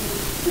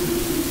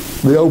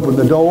 They opened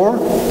the door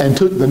and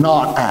took the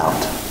knot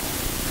out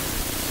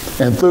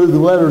and threw the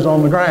letters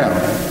on the ground.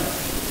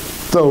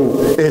 So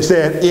it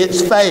said,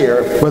 it's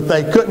fair, but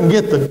they couldn't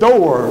get the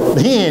door,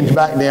 the hinge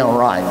back down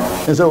right.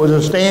 And so it was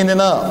just standing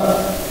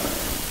up.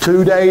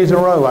 2 days in a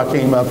row I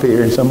came up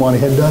here and somebody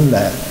had done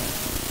that.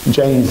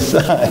 Changed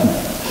the sign.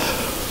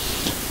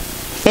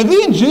 And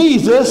then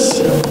Jesus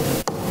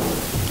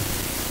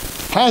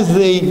has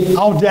the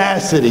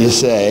audacity to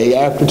say,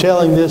 after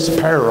telling this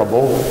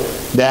parable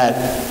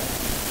that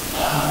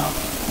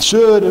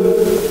should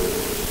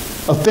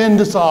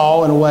offend us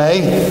all in a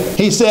way,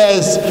 he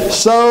says,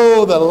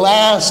 so the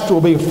last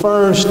will be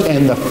first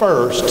and the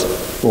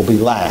first will be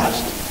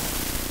last.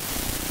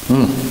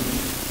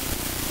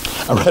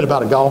 I read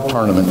about a golf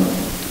tournament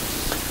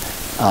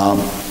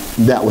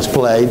that was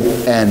played,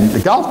 and the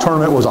golf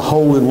tournament was a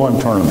hole-in-one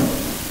tournament.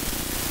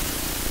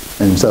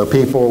 And so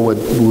people would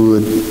it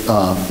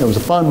was a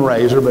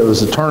fundraiser, but it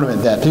was a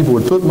tournament that people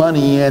would put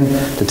money in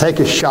to take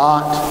a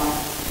shot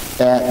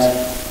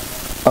at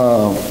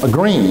a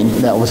green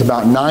that was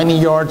about 90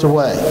 yards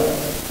away.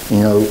 You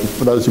know,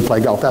 for those who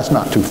play golf, that's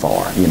not too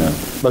far, you know.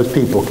 Most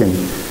people can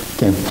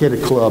hit a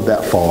club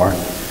that far.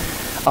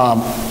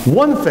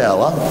 One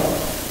fella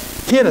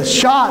hit a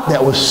shot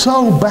that was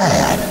so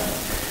bad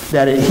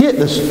that it hit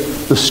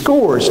the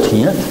scorer's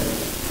tent,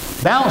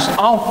 bounced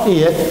off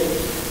it,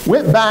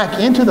 went back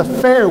into the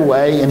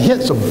fairway and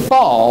hits a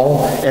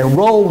ball and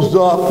rolls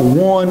up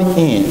 1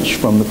 inch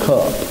from the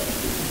cup.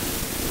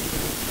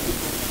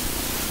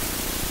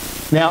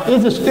 Now,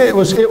 it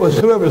was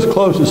whoever was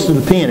closest to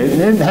the pin. It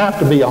didn't have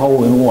to be a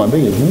hole-in-one, but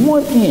it was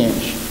 1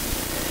 inch.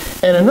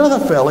 And another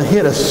fella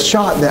hit a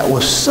shot that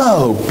was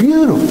so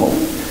beautiful,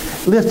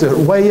 lifted it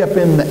way up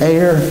in the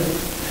air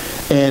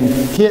and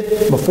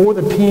hit before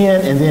the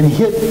pin and then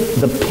hit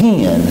the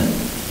pin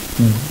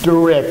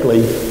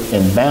directly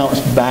and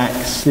bounced back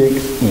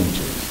 6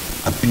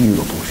 inches. A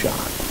beautiful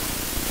shot.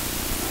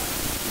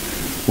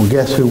 Well,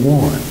 guess who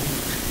won?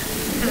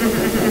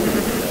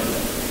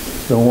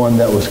 The one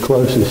that was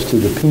closest to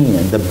the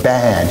pin, the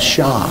bad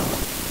shot.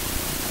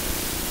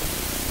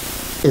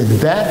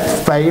 Is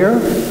that fair?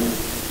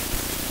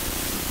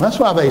 That's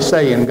why they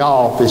say in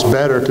golf it's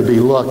better to be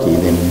lucky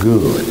than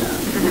good.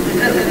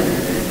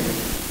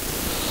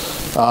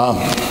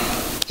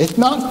 It's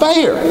not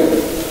fair.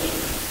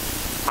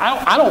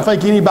 I don't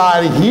think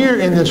anybody here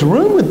in this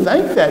room would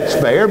think that's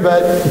fair,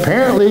 but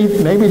apparently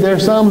maybe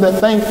there's some that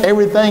think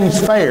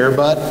everything's fair,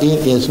 but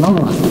it is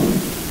not.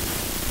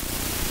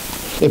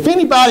 If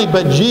anybody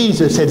but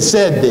Jesus had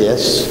said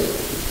this,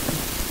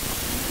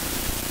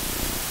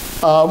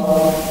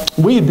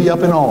 we'd be up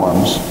in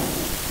arms.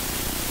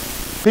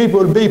 People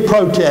would be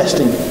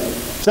protesting,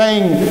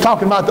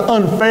 talking about the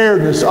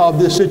unfairness of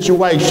this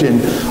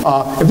situation.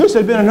 If this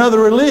had been another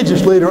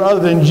religious leader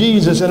other than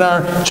Jesus in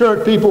our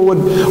church, people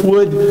would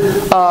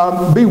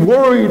be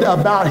worried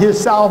about his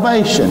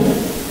salvation.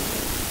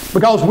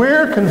 Because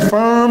we're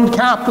confirmed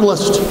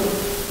capitalists.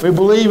 We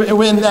believe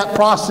in that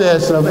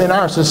process in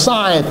our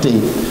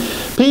society.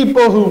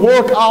 People who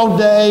work all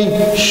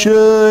day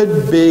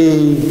should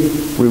be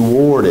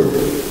rewarded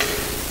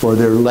for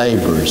their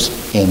labors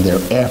and their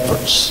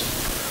efforts.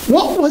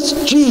 What was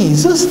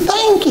Jesus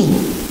thinking?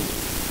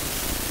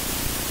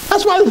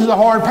 That's why this is a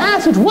hard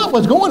passage. What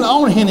was going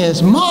on in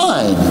his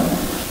mind?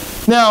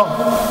 Now,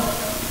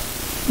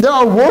 there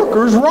are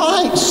workers'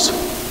 rights.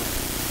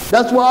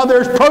 That's why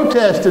there's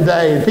protests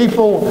today and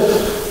people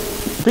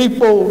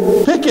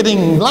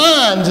picketing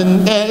lines,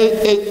 and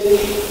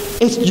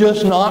it's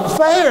just not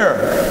fair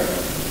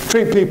to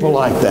treat people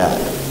like that.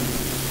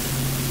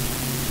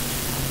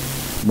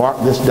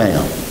 Mark this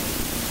down.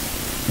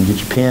 You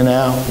get your pen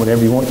out,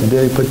 whatever you want to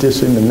do, put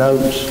this in the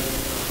notes,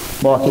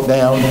 mark it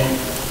down.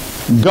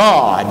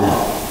 God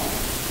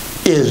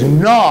is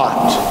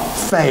not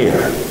fair.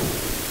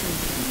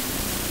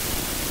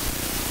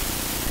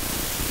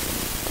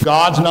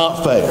 God's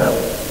not fair.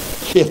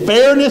 If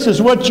fairness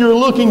is what you're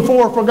looking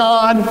for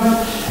God,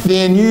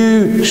 then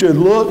you should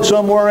look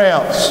somewhere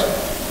else.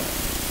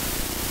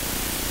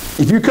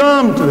 If you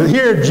come to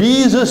hear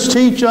Jesus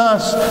teach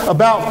us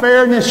about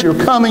fairness, you're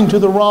coming to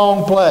the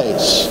wrong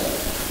place.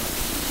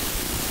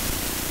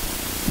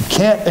 You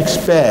can't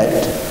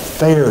expect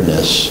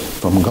fairness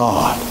from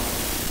God.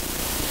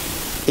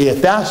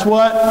 If that's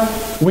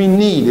what we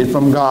needed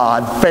from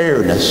God,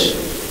 fairness.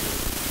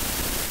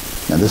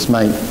 Now this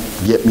may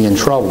get me in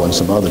trouble in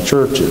some other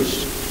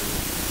churches.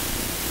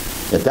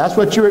 If that's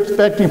what you're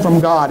expecting from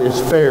God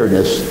is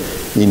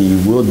fairness, then you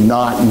will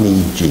not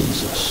need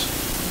Jesus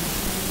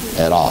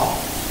at all.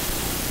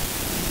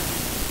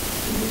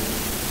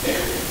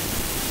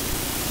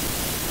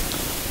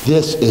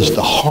 This is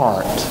the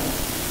heart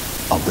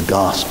of the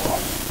gospel.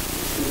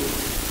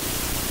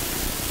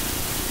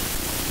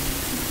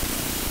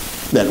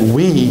 That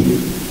we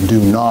do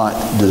not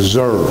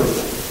deserve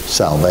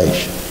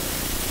salvation.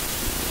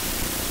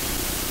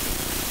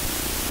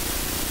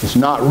 It's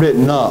not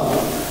written up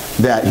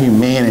that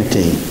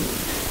humanity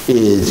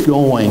is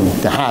going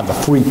to have a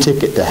free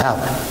ticket to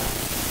heaven.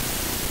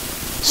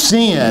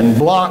 Sin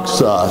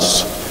blocks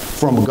us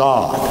from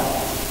God.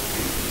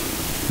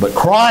 But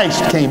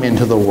Christ came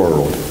into the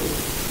world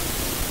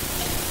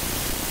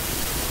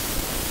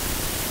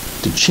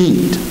to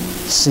cheat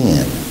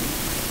sin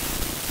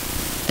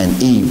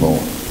and evil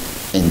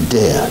and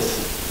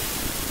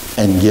death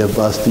and give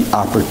us the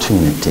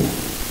opportunity,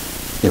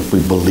 if we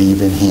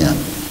believe in Him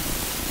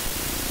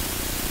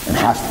and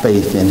have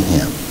faith in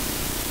Him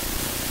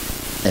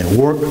and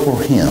work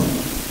for Him,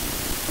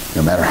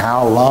 no matter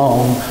how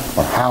long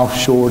or how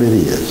short it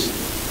is,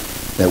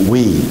 that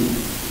we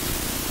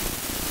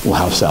will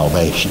have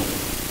salvation.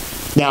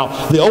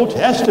 Now, the Old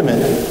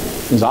Testament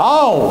is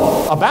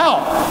all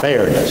about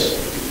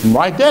fairness.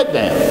 Write that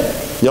down.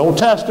 The Old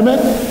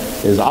Testament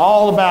is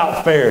all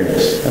about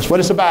fairness. That's what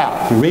it's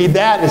about. If you read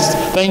that,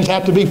 things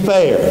have to be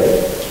fair.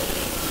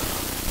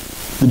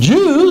 The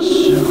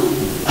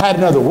Jews had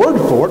another word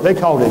for it. They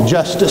called it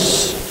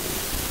justice.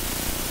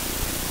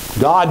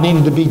 God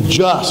needed to be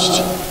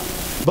just.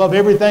 Above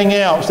everything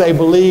else, they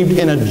believed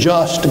in a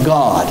just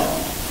God.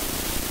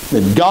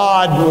 That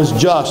God was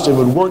just and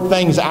would work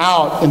things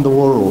out in the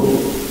world.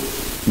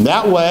 And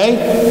that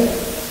way,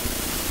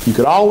 you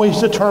could always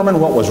determine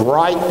what was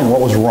right and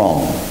what was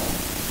wrong.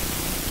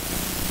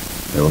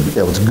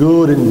 There was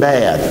good and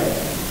bad.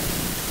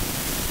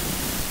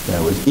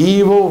 There was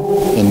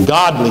evil and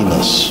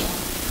godliness.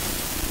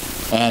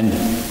 And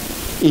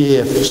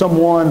If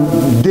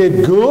someone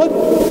did good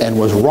and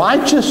was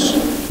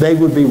righteous, they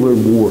would be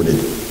rewarded.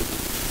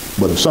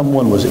 But if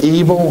someone was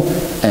evil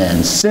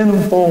and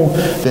sinful,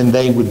 then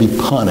they would be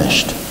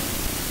punished.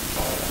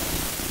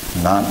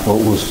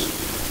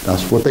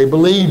 That's what they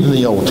believed in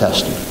the Old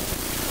Testament.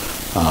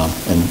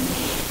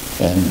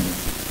 And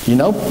you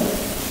know,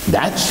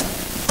 that's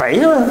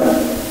fair,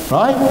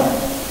 right?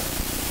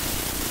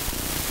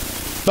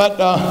 But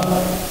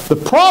the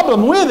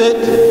problem with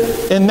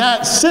it in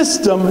that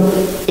system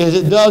is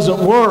it doesn't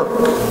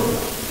work.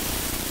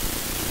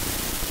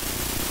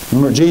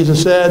 Remember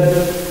Jesus said,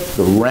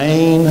 the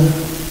rain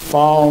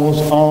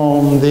falls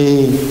on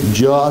the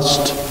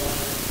just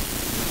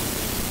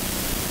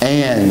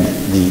and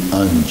the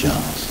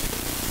unjust.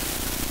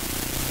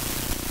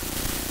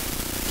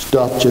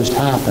 Stuff just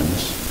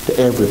happens to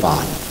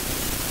everybody,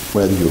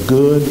 whether you're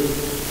good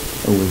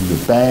or whether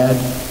you're bad,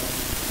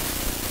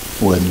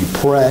 whether you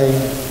pray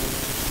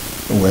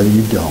or whether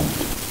you don't,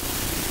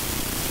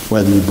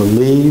 whether you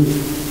believe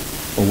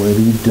or whether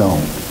you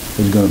don't.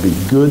 There's going to be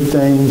good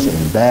things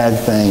and bad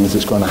things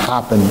that's going to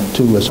happen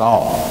to us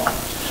all.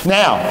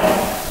 Now,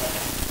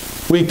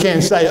 we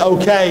can say,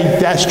 okay,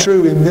 that's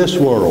true in this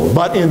world,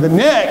 but in the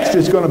next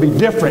it's going to be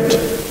different,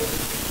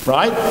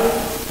 right?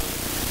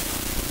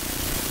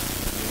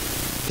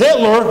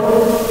 Hitler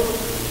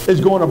is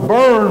going to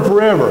burn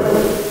forever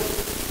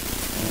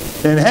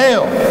in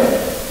hell.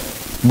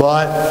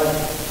 But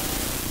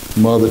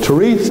Mother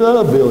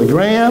Teresa, Billy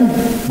Graham,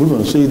 we're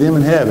going to see them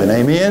in heaven.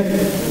 Amen?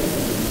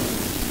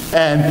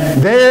 And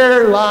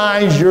there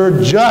lies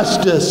your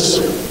justice.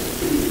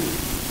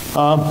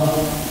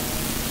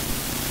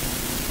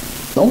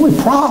 The only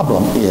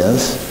problem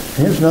is,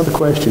 here's another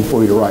question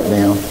for you to write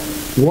down.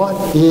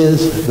 What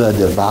is the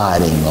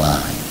dividing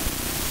line?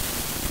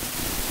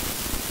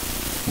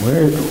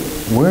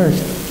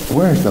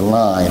 Where's the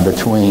line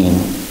between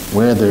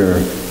whether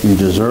you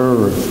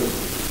deserve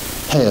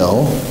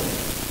hell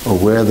or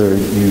whether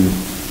you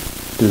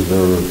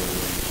deserve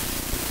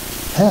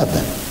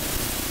heaven?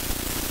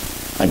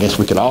 I guess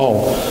we could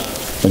all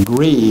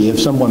agree if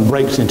someone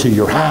breaks into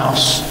your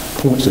house,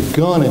 points a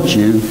gun at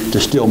you to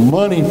steal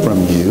money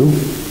from you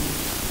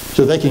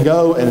so they can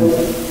go and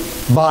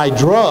buy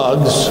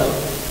drugs,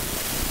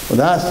 well,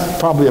 that's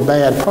probably a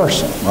bad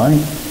person,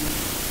 right?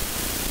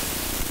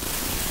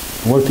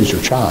 What if he's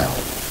your child?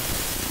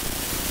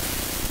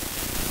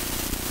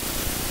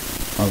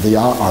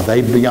 Are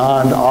they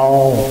beyond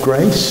all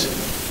grace?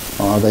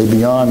 Are they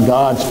beyond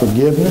God's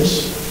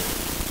forgiveness?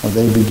 Are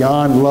they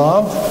beyond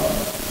love?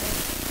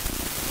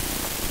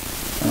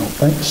 I don't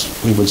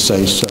think we would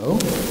say so.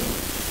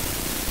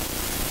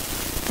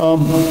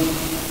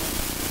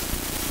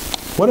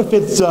 What if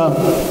it's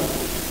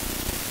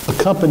a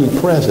company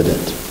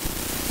president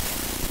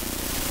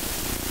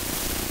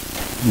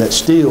that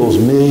steals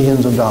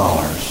millions of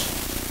dollars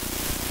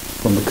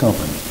from the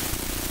company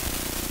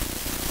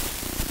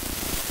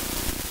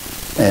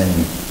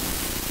and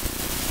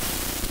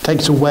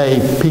takes away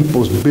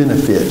people's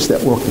benefits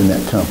that work in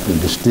that company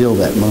to steal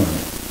that money?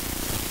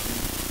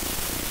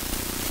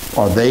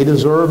 Are they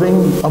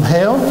deserving of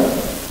hell?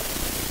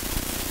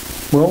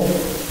 Well,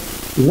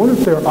 what if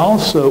they're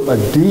also a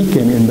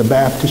deacon in the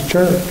Baptist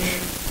church?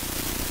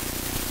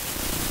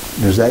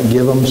 Does that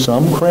give them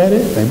some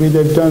credit? Maybe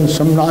they've done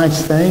some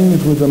nice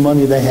things with the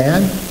money they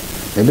had.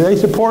 Maybe they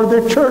supported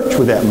their church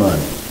with that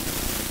money.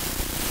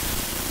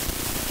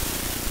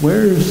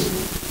 Where's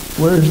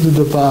the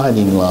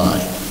dividing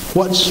line?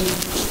 What's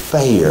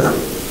fair?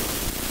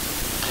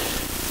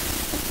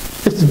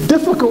 It's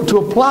difficult to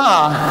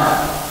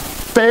apply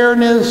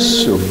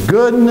fairness or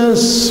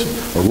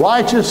goodness or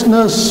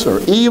righteousness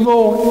or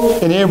evil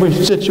in every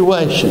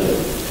situation.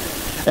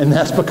 And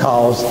that's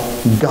because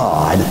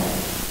God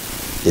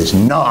is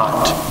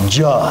not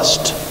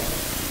just.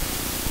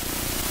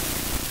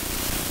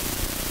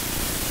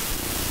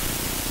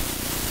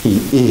 He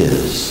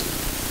is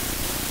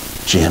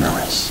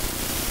generous.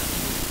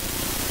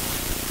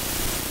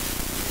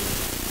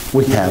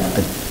 We have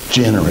a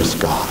generous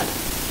God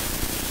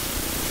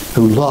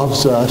who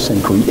loves us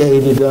and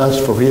created us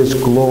for His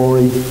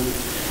glory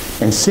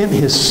and sent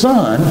His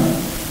Son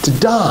to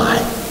die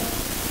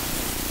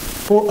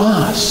for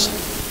us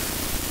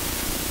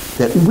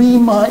that we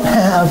might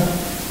have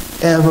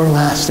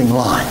everlasting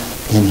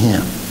life in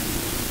Him.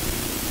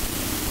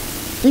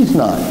 He's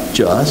not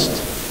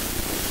just.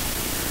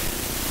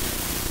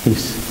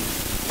 He's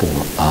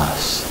for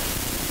us.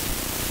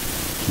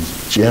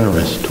 He's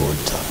generous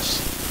towards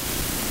us.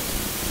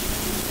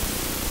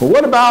 But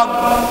what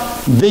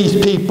about these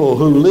people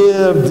who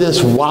live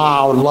this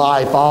wild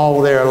life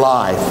all their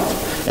life,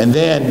 and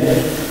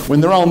then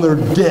when they're on their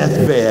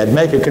deathbed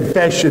make a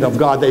confession of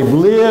God? They've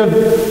lived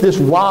this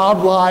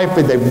wild life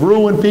and they've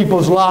ruined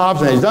people's lives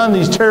and they've done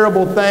these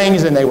terrible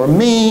things and they were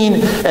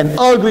mean and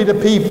ugly to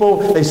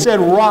people. They said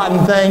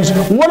rotten things.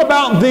 What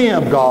about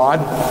them,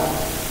 God?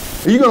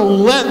 Are you going to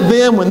let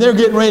them, when they're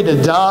getting ready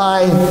to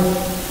die,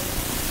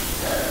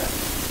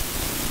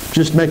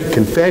 just make a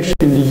confession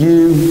to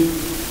you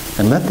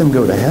and let them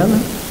go to heaven?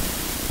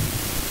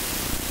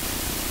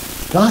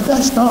 God,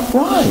 that's not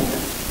right,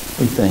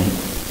 we think.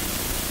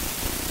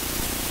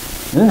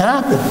 And it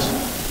happens.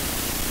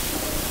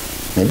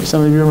 Maybe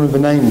some of you remember the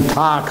name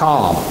Ty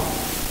Cobb.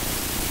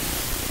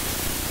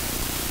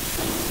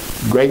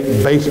 Great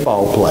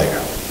baseball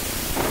player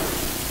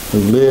who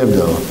lived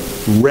a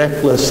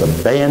reckless,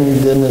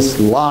 abandoned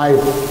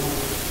life,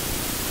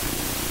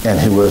 and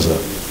who was a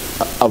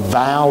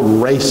avowed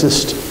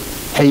racist,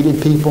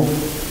 hated people.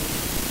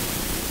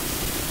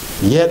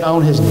 Yet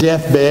on his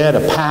deathbed,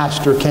 a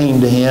pastor came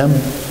to him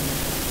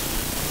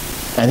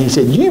and he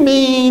said, "You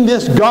mean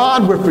this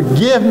God would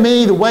forgive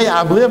me the way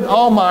I've lived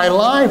all my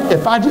life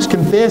if I just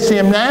confess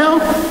Him now?"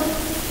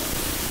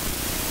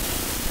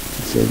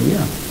 He said,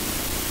 "Yeah,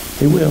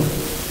 He will."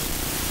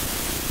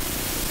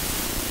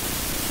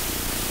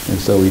 And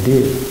so he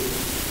did.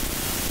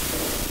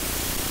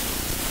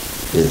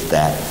 Is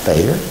that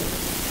fair?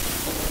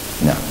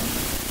 No.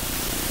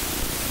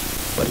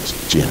 But it's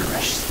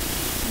generous.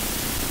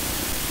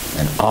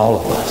 And all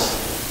of us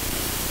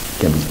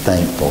can be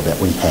thankful that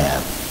we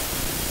have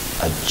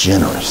a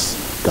generous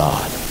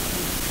God.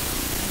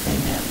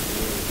 Amen.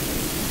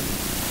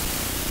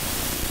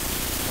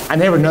 I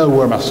never know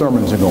where my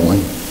sermons are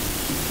going.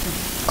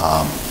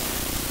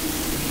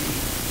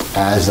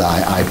 As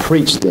I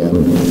preach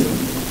them,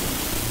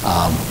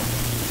 I've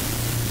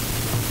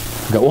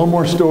got one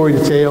more story to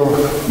tell,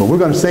 but we're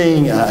going to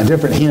sing a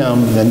different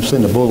hymn than it's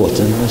in the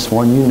bulletin. This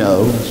one you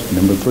know, it's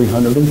number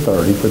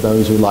 330, for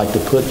those who like to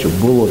put your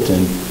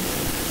bulletin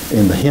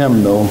in the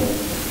hymnal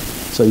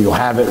so you'll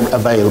have it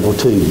available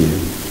to you.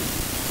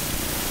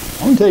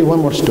 I want to tell you one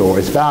more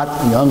story. It's about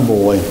a young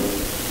boy,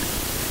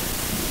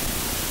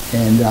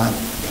 and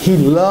he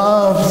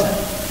loved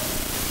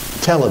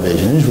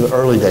television. These were the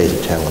early days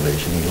of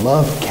television. He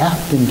loved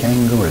Captain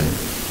Kangaroo.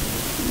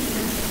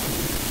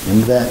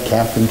 Remember that,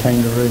 Captain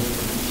Kangaroo?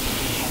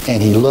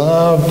 And he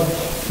loved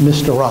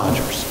Mr.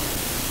 Rogers.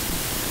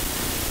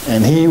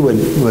 And he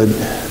would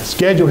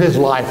schedule his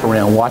life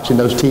around watching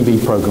those TV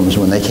programs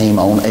when they came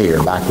on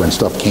air, back when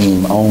stuff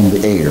came on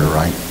the air,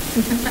 right?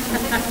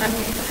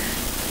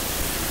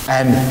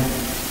 And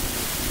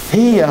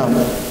he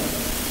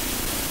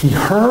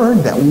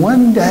heard that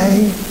one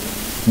day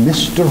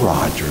Mr.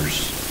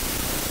 Rogers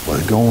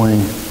was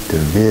going to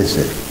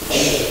visit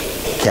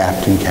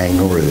Captain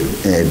Kangaroo,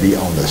 and they'd be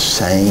on the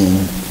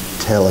same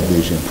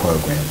television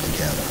program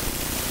together.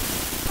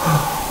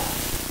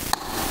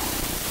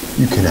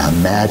 You can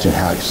imagine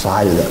how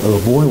excited that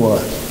little boy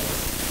was.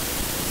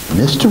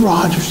 Mr.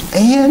 Rogers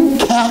and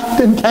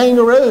Captain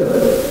Kangaroo.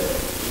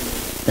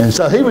 And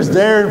so he was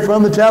there in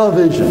front of the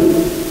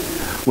television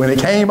when it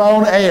came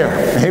on air.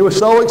 And he was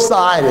so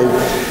excited.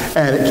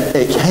 And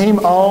it came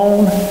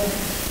on,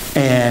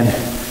 and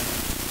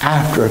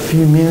after a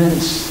few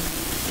minutes,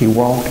 he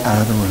walked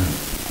out of the room.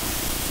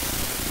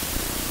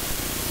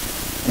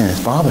 And his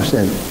father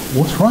said,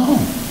 "What's wrong,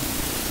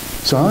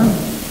 son?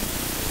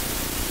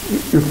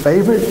 Your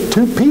favorite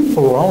two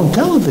people are on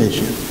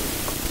television."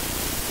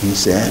 He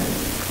said,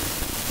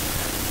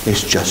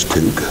 "It's just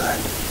too good.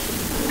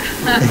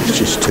 It's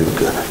just too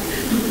good."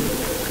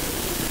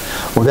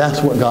 Well,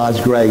 that's what God's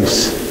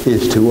grace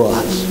is to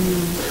us.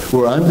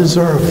 We're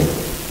undeserving,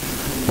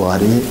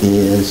 but it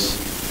is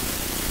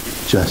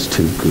just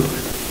too good.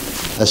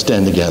 Let's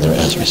stand together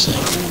as we sing.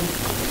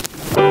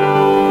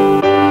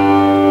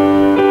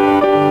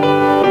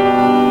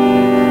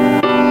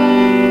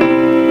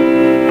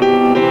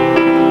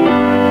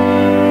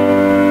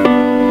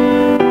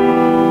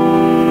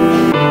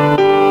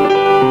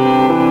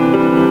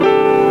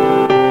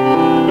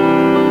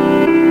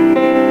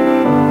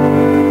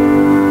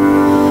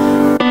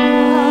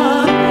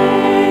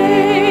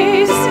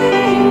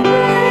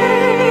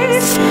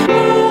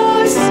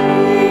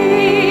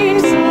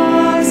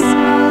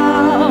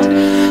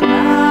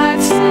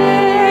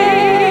 Say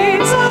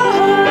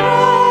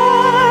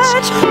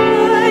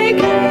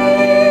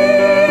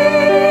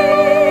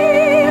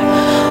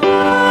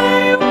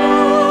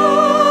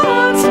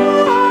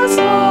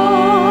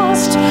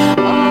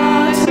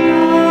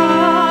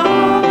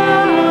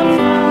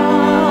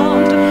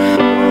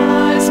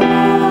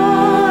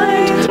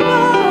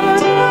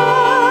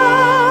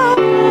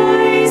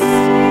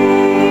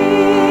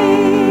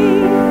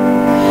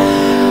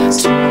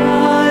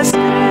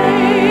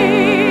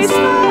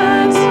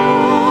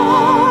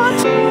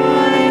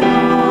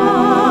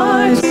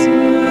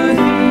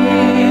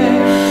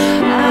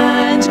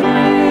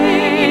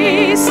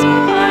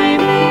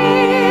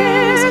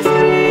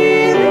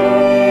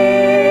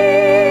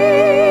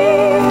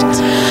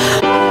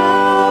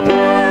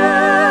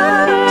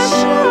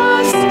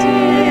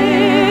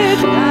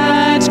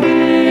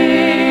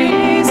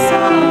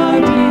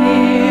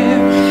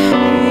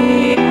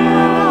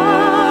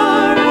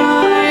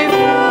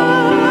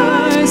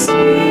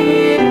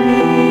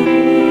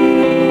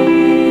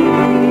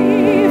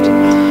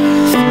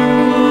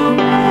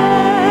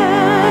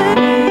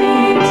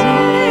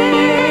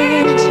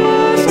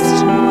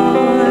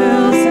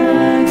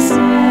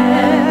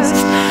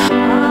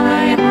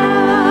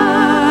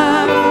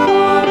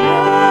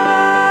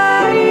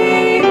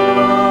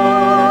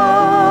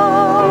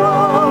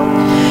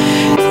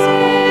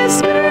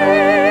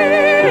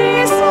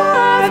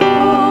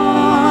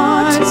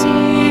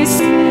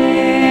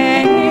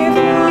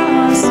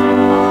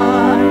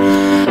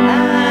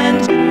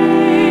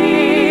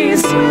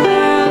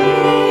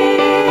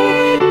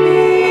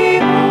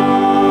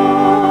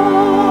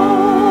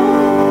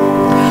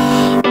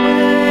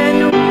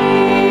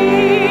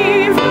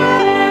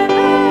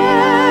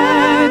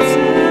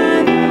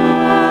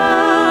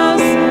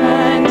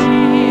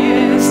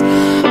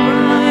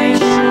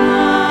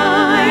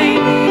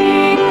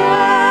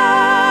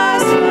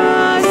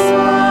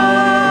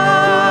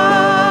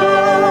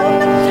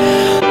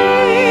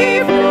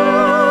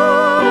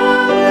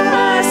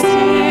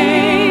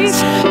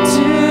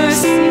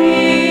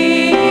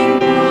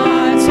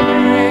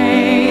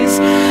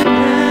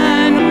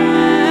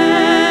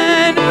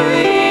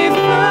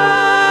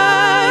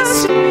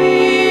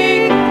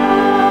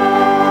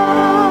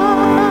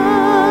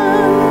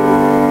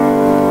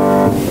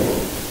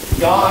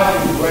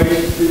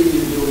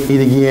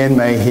meet again,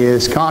 may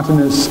His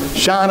countenance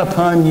shine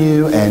upon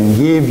you and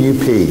give you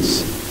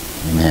peace.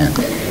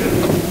 Amen.